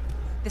now,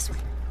 this way.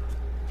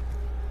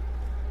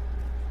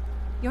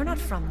 You're not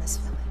from this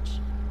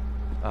village.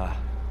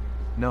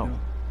 No.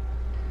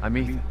 I'm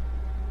Ethan.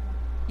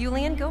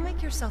 Julian, go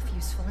make yourself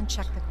useful and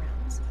check the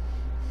grounds.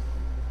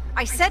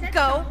 I said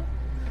go!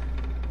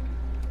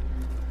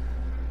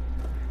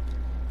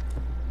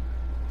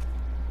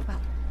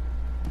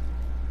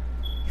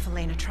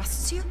 Elena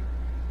trusts you,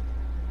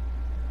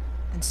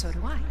 then so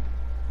do I.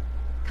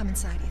 Come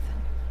inside, Ethan.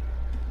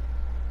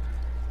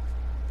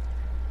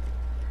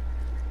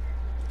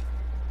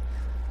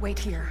 Wait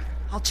here.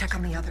 I'll check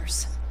on the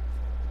others.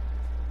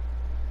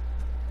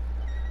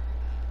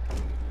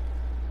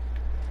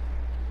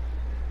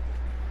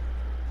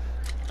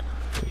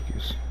 Take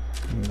his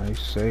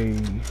nice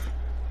save.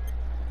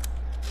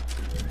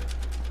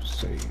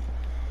 Save.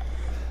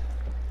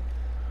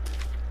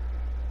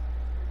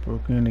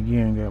 Broke in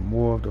again, got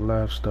more of the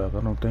livestock.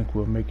 I don't think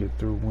we'll make it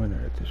through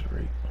winter at this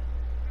rate.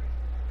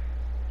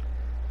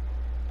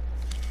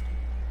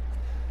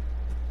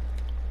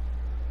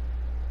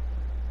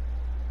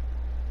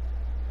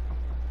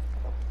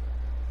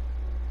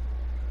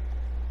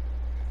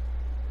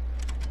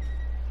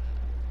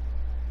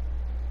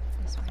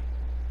 This way.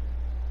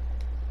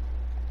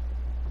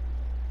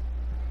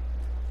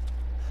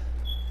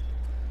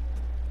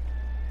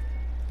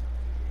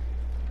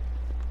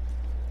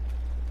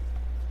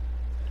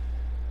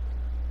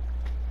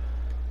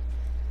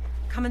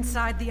 Come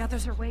inside, the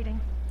others are waiting.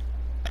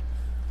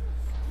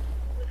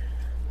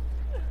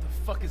 What the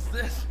fuck is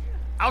this?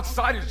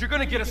 Outsiders, you're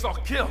gonna get us all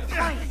killed!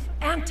 Quiet,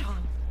 Anton!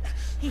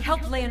 He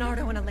helped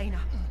Leonardo and Elena.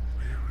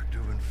 We were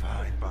doing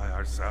fine by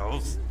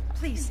ourselves.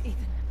 Please,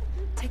 Ethan,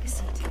 take a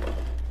seat.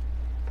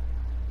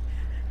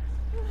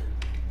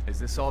 Is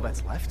this all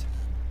that's left?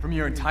 From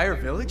your entire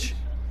village?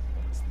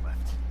 What's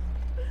left?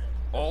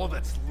 All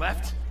that's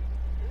left?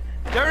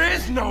 There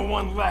is no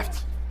one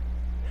left!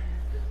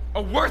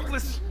 A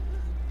worthless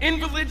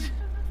invalid,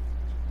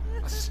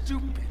 a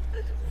stupid,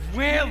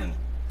 wailing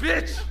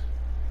bitch,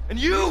 and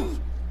you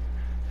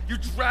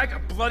drag a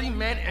bloody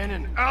man and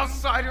an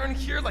outsider in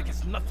here like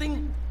it's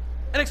nothing,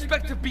 and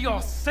expect to be all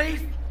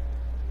safe?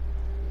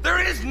 There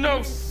is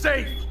no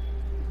safe!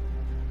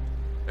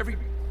 Every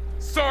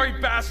sorry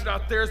bastard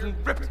out there has been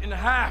ripped in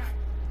half.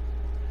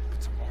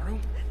 But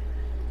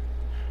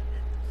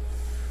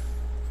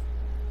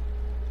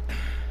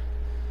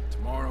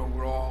tomorrow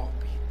we'll all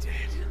be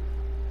dead.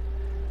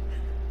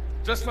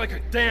 Just like her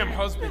damn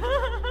husband.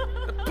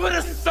 Put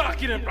a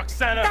sock in it,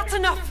 Roxana! That's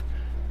enough!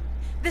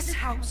 This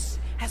house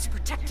has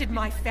protected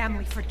my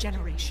family for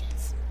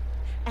generations.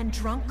 And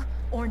drunk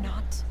or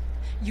not,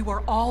 you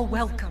are all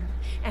welcome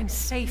and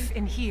safe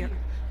in here.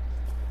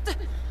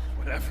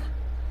 Whatever.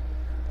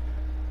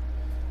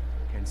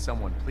 Can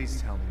someone please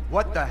tell me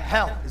what the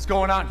hell is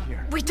going on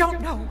here? We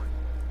don't know.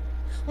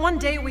 One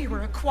day we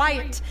were a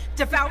quiet,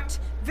 devout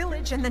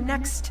village, and the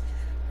next,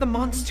 the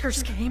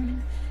monsters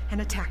came and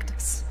attacked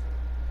us.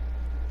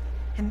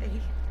 And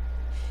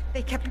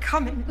they kept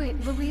coming.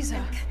 Wait,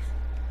 Louisa.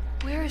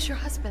 Where is your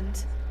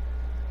husband?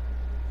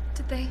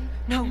 Did they?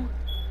 No.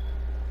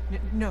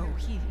 No,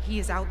 he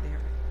is out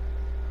there.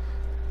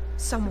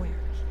 Somewhere.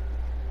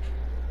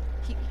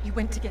 He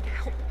went to get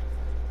help.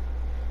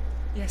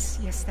 Yes,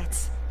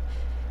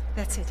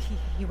 that's it.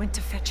 He went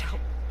to fetch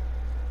help.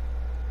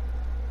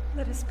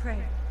 Let us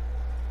pray.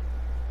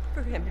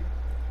 For him.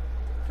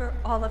 For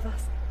all of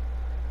us.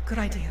 Good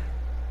idea.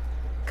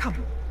 Come.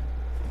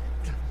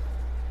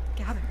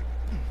 Gather.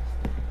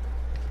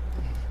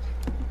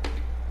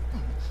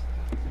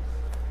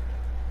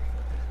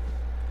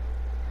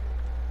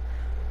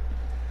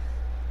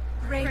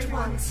 Great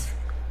ones,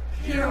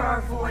 hear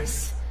our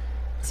voice.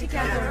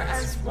 Together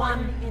as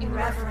one in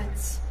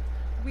reverence,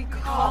 we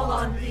call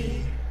on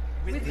thee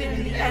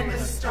within the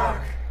endless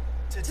dark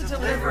to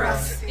deliver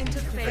us into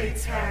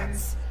fate's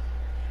hands.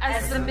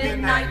 As the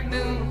midnight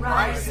moon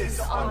rises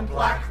on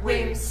black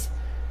wings,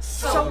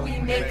 so we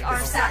make our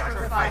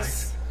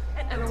sacrifice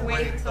and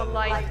await the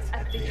light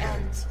at the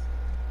end.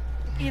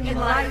 In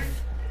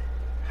life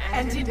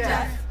and in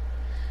death,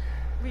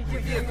 we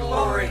give you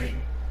glory,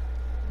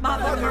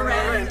 Mother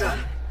Miranda.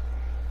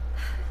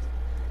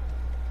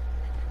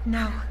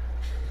 Now,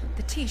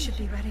 the tea should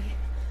be ready.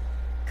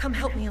 Come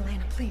help me,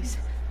 Elena, please.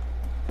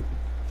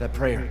 That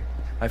prayer,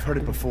 I've heard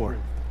it before.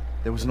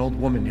 There was an old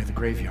woman near the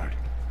graveyard.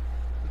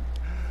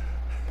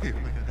 You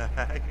mean the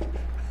hag?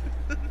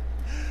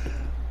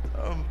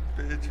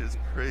 Bitch is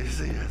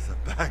crazy as a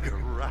bag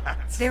of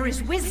rats. There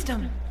is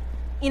wisdom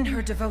in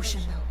her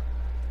devotion, though.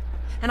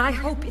 And I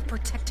hope it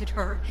protected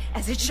her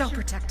as it shall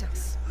protect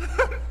us.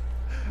 What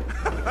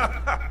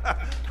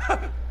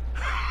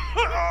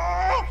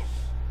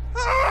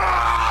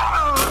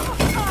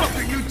the fuck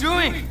are you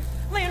doing?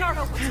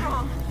 Leonardo, what's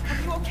wrong? Are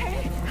you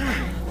okay?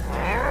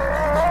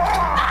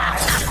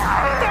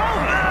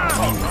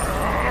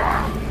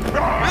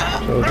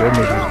 So that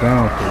nigga's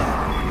down for.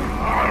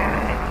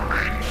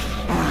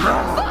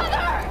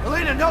 Father!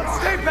 Elena, no,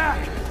 stay back!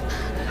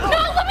 No,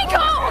 let me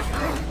go!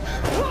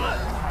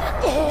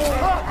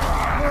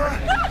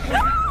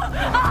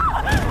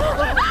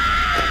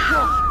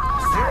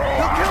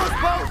 He'll kill us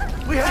both!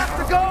 We have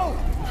to go!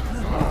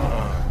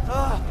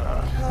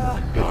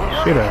 Get the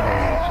shit out of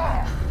her.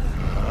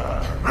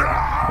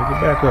 Take it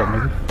back up,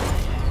 nigga.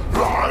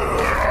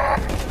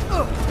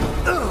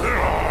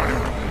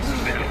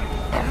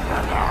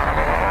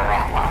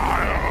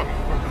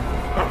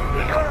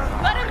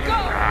 Let him go!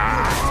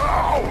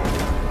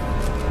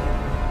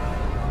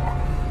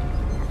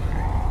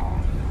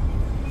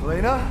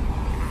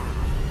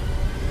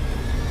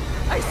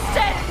 I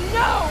said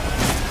no!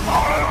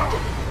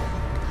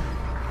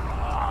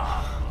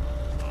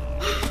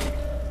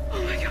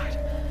 Oh my God.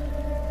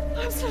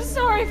 I'm so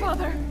sorry,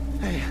 Father.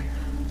 Hey,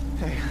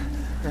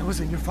 that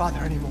wasn't your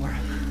father anymore.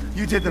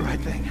 You did the right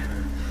thing.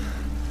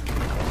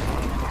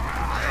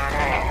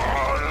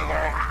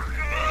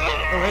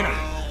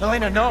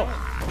 Elena, no!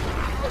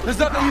 There's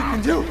nothing you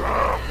can do!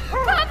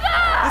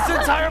 Papa! This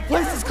entire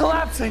place is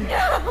collapsing!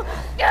 No!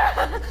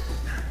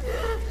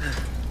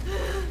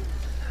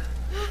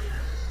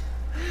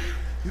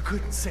 You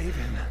couldn't save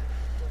him.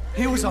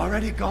 He was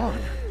already gone.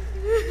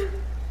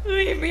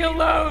 Leave me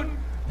alone!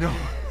 No,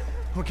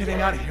 we're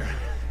getting out of here.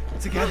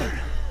 Together.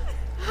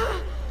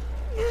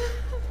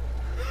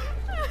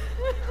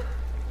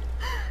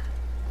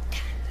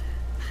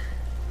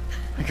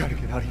 I gotta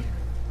get out of here.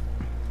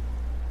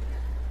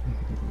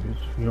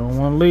 If you don't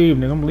want to leave,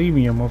 nigga, I'm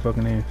leaving your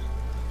motherfucking ass.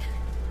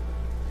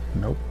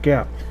 No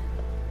cap.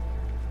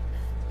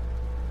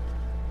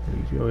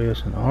 Leave your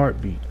ass in a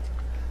heartbeat.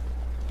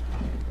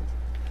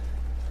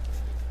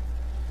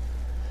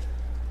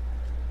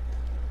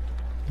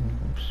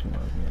 Let's see what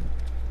I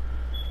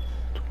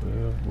get.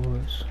 12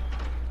 bullets.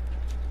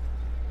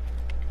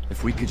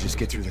 If we could just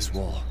get through this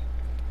wall.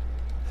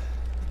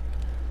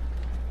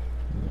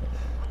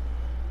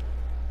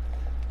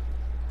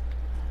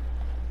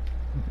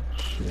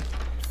 Shit.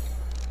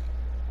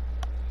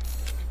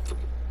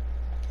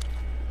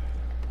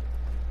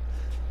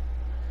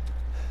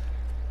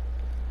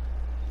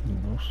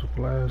 No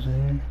supplies in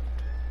here.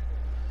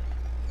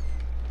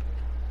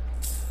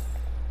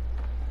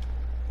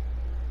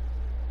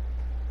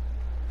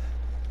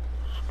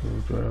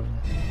 Screwdriver.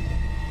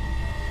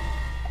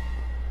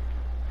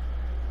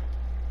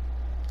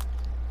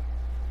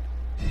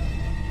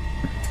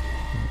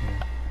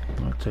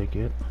 I'll take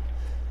it.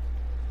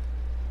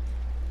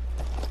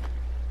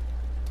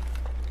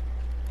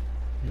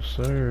 Yes,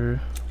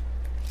 sir.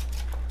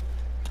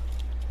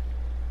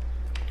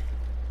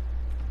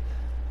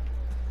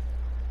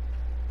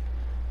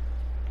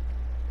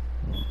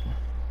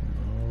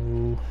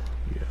 No.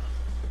 Yeah.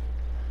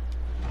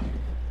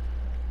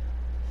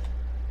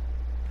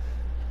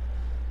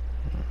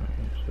 Alright,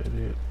 is that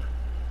it?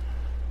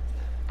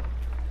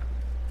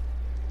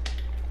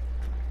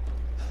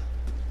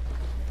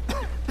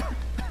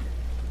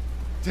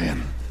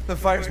 Damn, the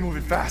fire's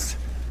moving fast.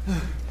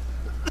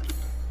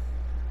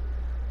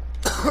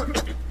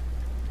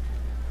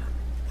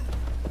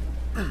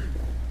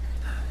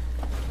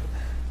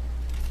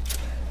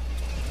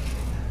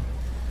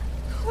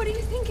 What are you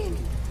thinking?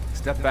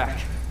 Step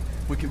back.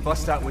 We can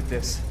bust out with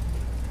this.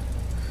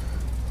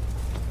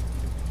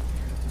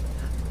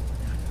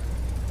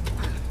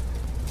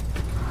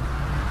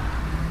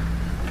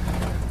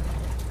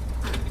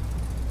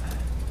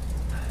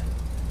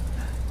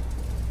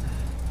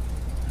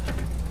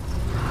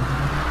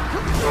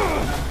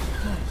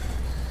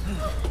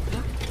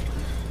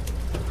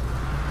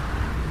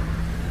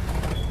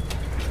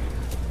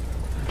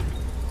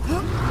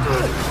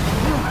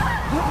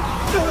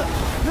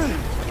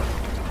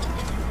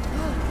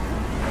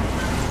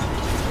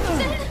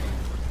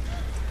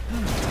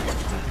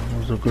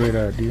 A great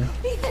idea.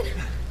 Ethan,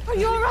 are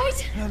you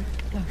alright? I'm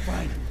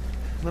fine.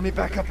 Let me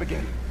back up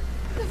again.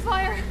 The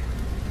fire.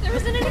 There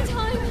isn't any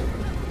time.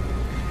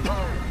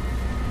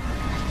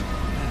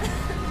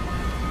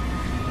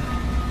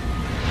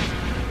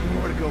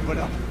 Nowhere to go but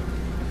up.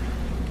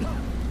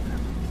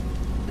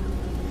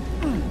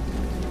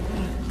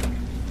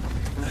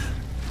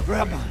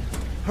 Grab on.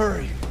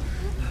 Hurry.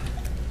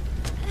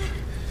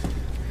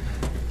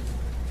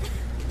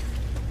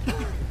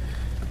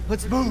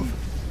 Let's move.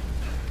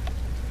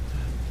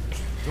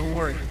 Don't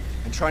worry,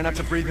 and try not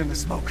to breathe in the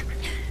smoke.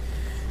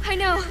 I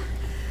know.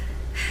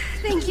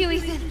 Thank you,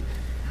 Ethan.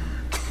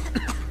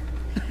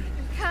 You're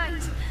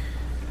kind.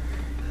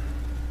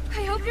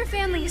 I hope your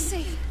family is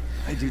safe.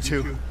 I do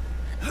too.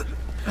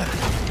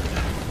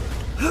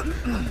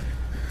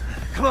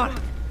 Come on,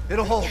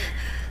 it'll hold.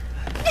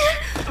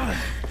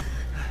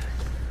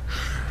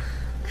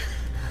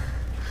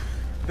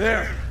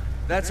 There,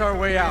 that's our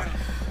way out.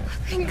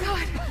 Thank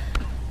God.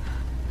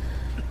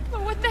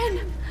 But what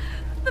then?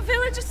 The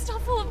village is still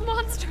full of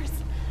monsters.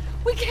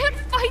 We can't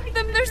fight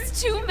them, there's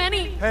too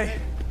many.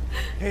 Hey,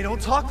 don't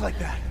talk like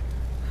that.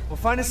 We'll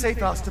find a safe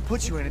house to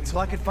put you in until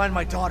I can find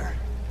my daughter.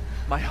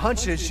 My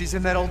hunch is she's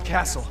in that old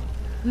castle.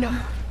 No.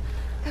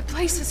 That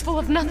place is full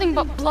of nothing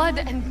but blood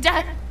and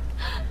death.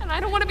 And I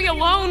don't want to be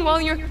alone while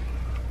you're...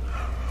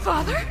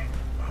 Father?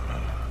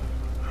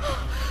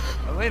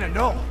 Elena,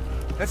 no.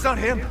 That's not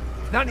him.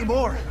 Not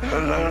anymore. He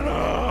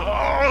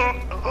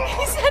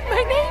said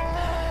my name.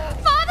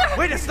 Father!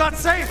 Wait, it's not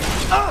safe!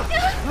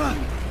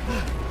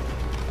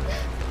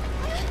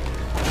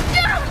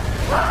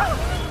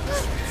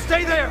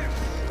 Stay there!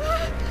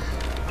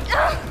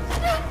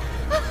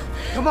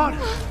 Come on,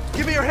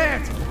 give me your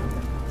hand!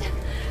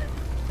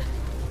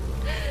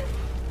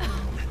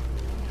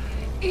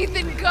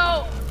 Ethan,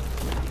 go!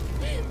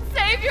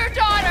 Save your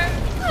daughter!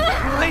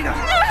 Elena,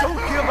 don't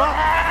give up!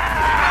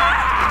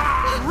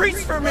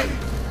 Reach for me!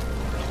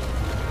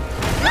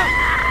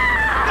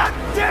 God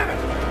damn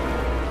it!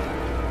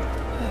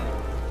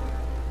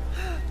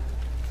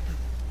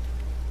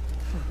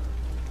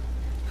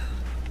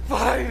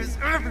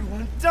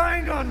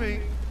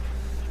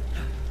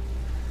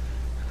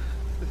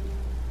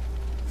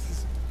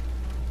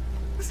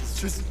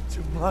 just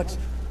too much.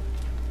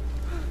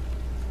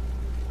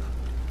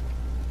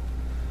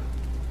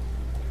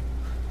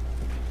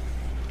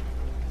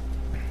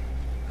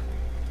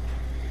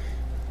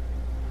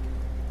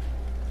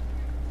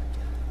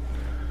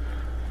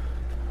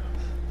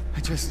 I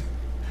just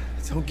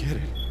don't get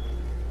it.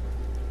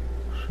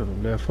 Should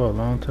have left her a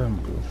long time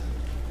ago.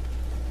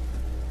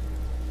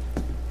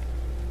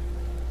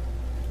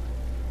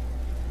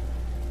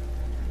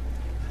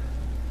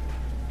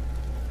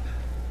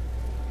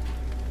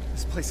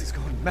 This place is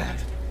going mad.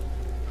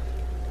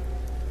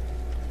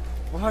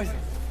 Why the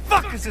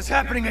fuck is this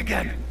happening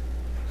again?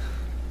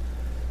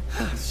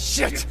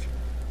 Shit!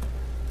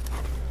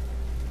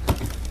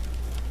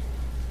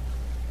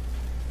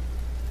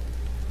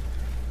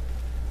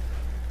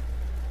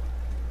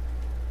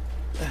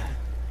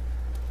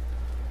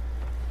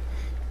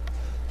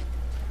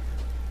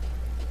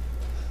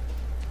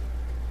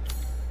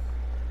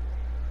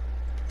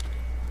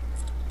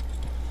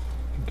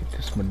 Get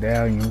this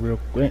medallion real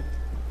quick.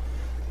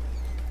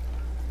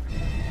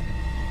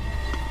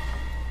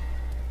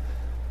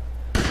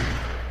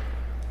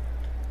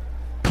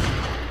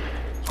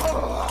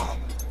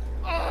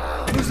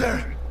 Who's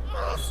there?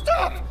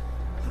 Stop!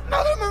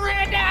 Mother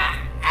Miranda!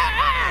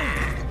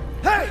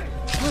 Hey!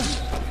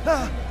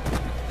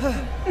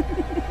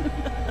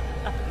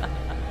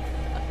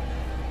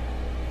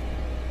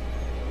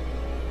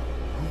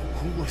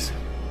 Who was...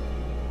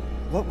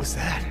 What was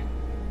that?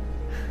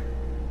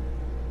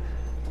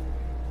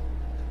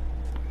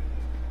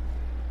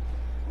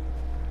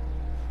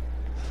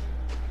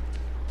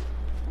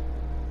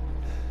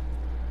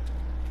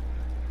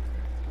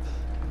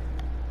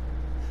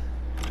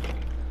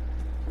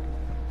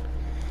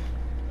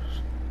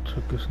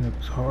 Took this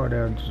nigga's heart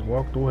out and just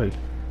walked away.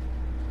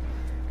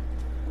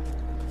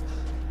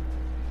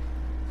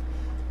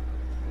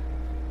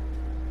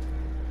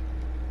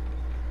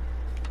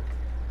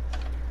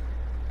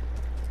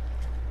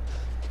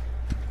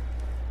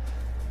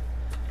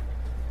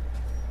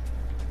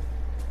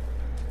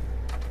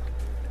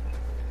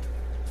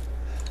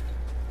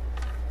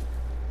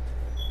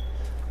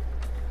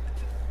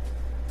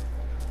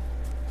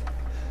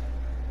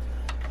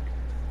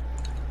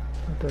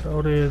 Got that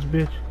old ass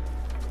bitch.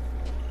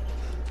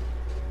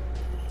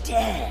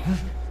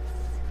 Death.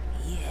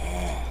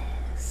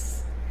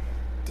 Yes.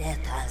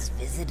 Death has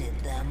visited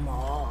them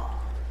all.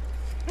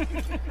 Oh,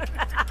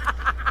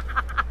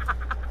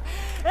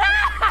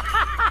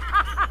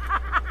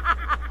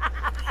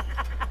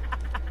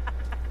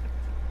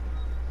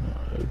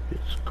 that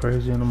bitch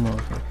crazy in the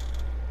motherfucker.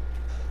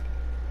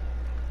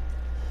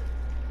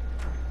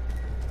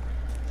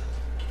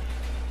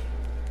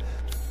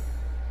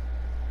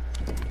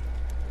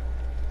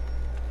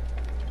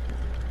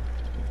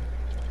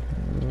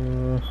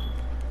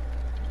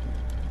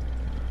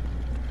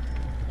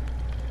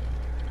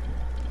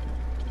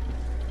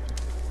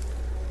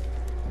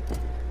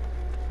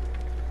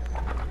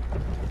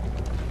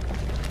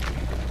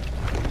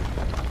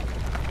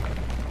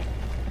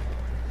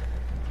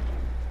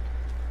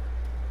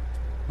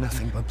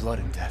 Nothing but blood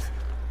and death.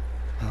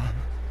 Huh?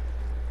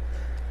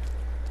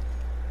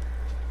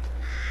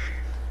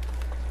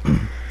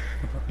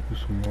 Get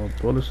some more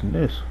bullets than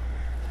this.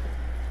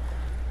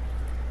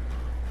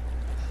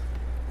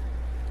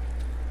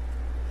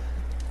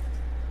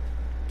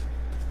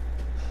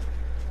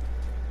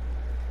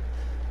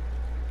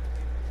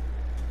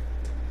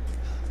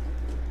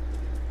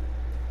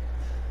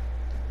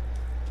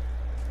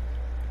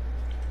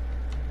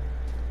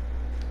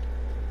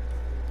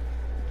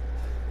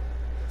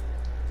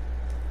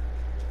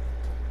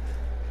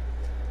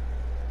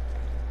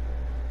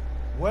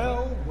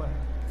 Well, well.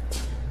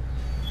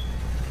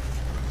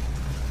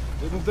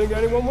 Didn't think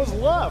anyone was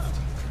left.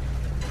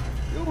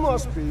 You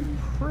must be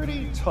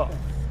pretty tough.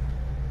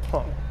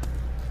 Huh.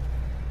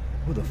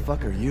 Who the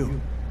fuck are you?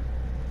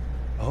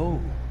 Oh,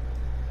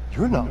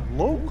 you're not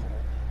local.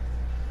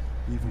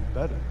 Even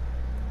better.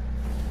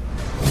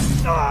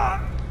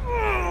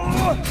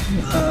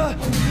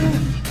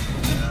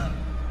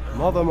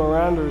 Mother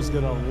Miranda's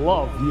gonna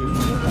love you.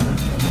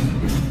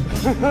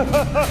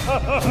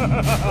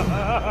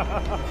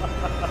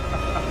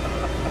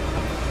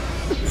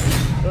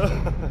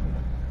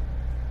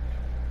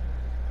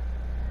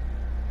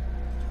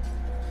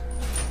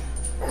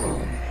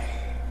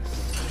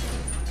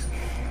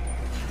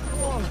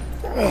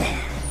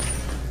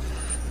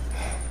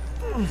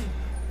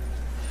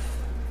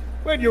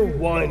 Wait, you're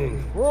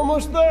whining. We're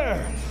almost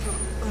there.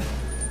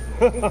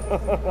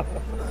 The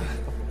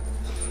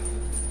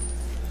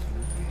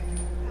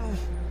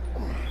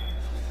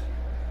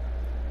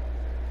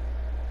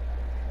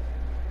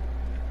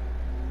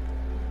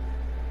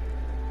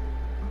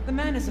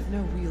man is of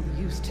no real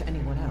use to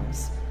anyone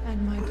else,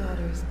 and my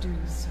daughters do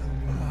so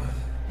love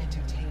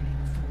entertaining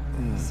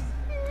foreigners.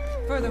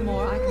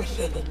 Furthermore, I can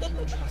show that you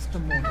trust the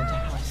mortal to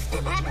house the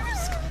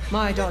task.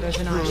 My daughters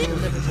and I shall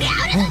live Way,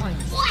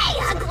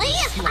 ugly!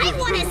 I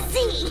want to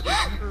see!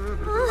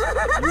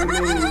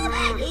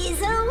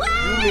 He's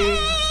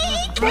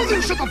awake!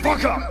 Brother, shut the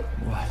fuck up!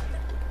 What?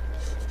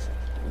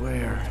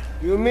 Where?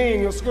 You mean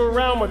you'll screw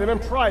around with him in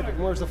private,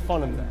 and where's the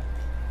fun in that?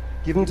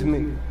 Give him to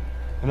me,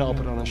 and I'll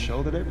put on a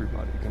show that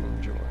everybody can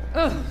enjoy.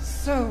 Oh,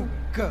 so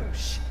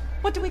gauche.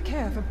 What do we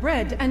care for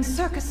bread and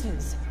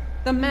circuses?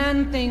 The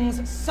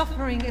man-thing's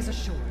suffering is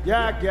assured.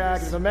 Yak,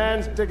 yak, if a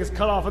man's dick is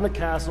cut off in the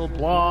castle,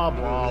 blah,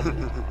 blah,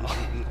 blah.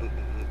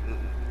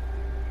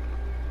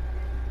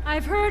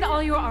 I've heard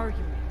all your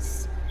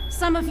arguments.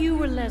 Some of you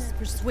were less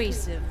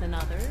persuasive than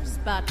others,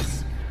 but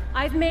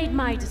I've made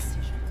my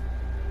decision.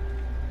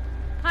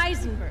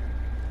 Heisenberg,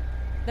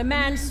 the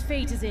man's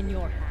fate is in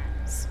your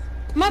hands.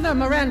 Mother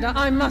Miranda,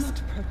 I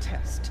must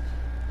protest.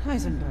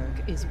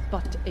 Heisenberg is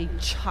but a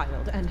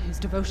child, and his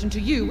devotion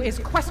to you is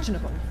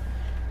questionable.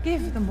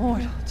 Give the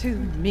mortal to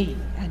me,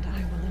 and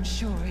I will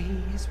ensure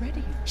he is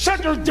ready.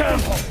 Shut your damn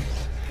hole!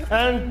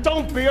 And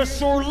don't be a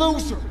sore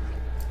loser!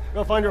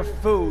 Go find your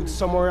food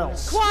somewhere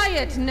else.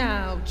 Quiet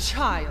now,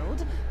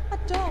 child.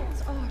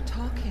 Adults are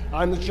talking.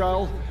 I'm the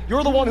child.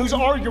 You're the one who's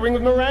arguing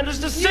with Miranda's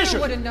decision.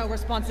 You wouldn't know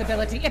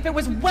responsibility if it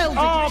was welded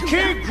to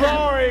keep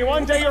growing.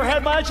 One day your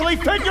head might actually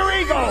fit your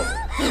ego.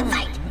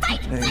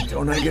 Hey,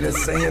 don't I get a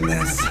say in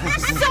this?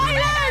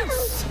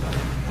 Silence!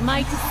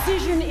 My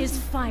decision is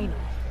final.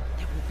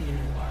 There will be no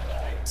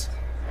argument.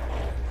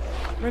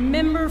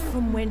 Remember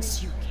from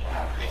whence you came.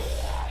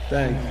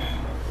 Thank you.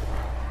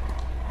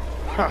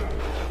 Huh.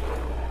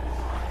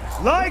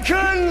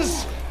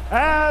 Lycans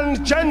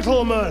and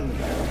gentlemen,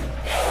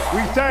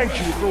 we thank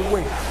you for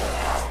waiting.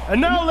 And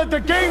now let the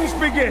games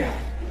begin.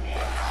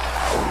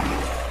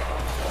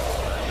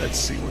 Let's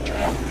see what you're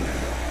doing.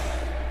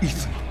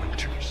 Ethan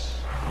Winters.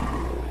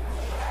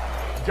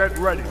 Get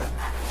ready.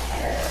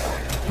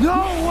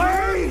 No,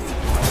 wait!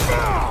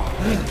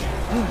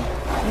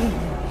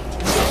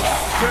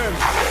 10,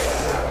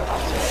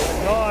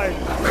 9,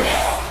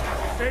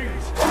 8,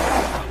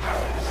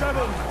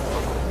 7,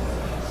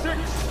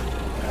 6,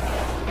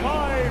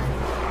 5,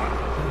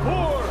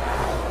 4,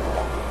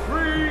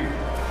 3,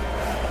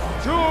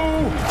 2,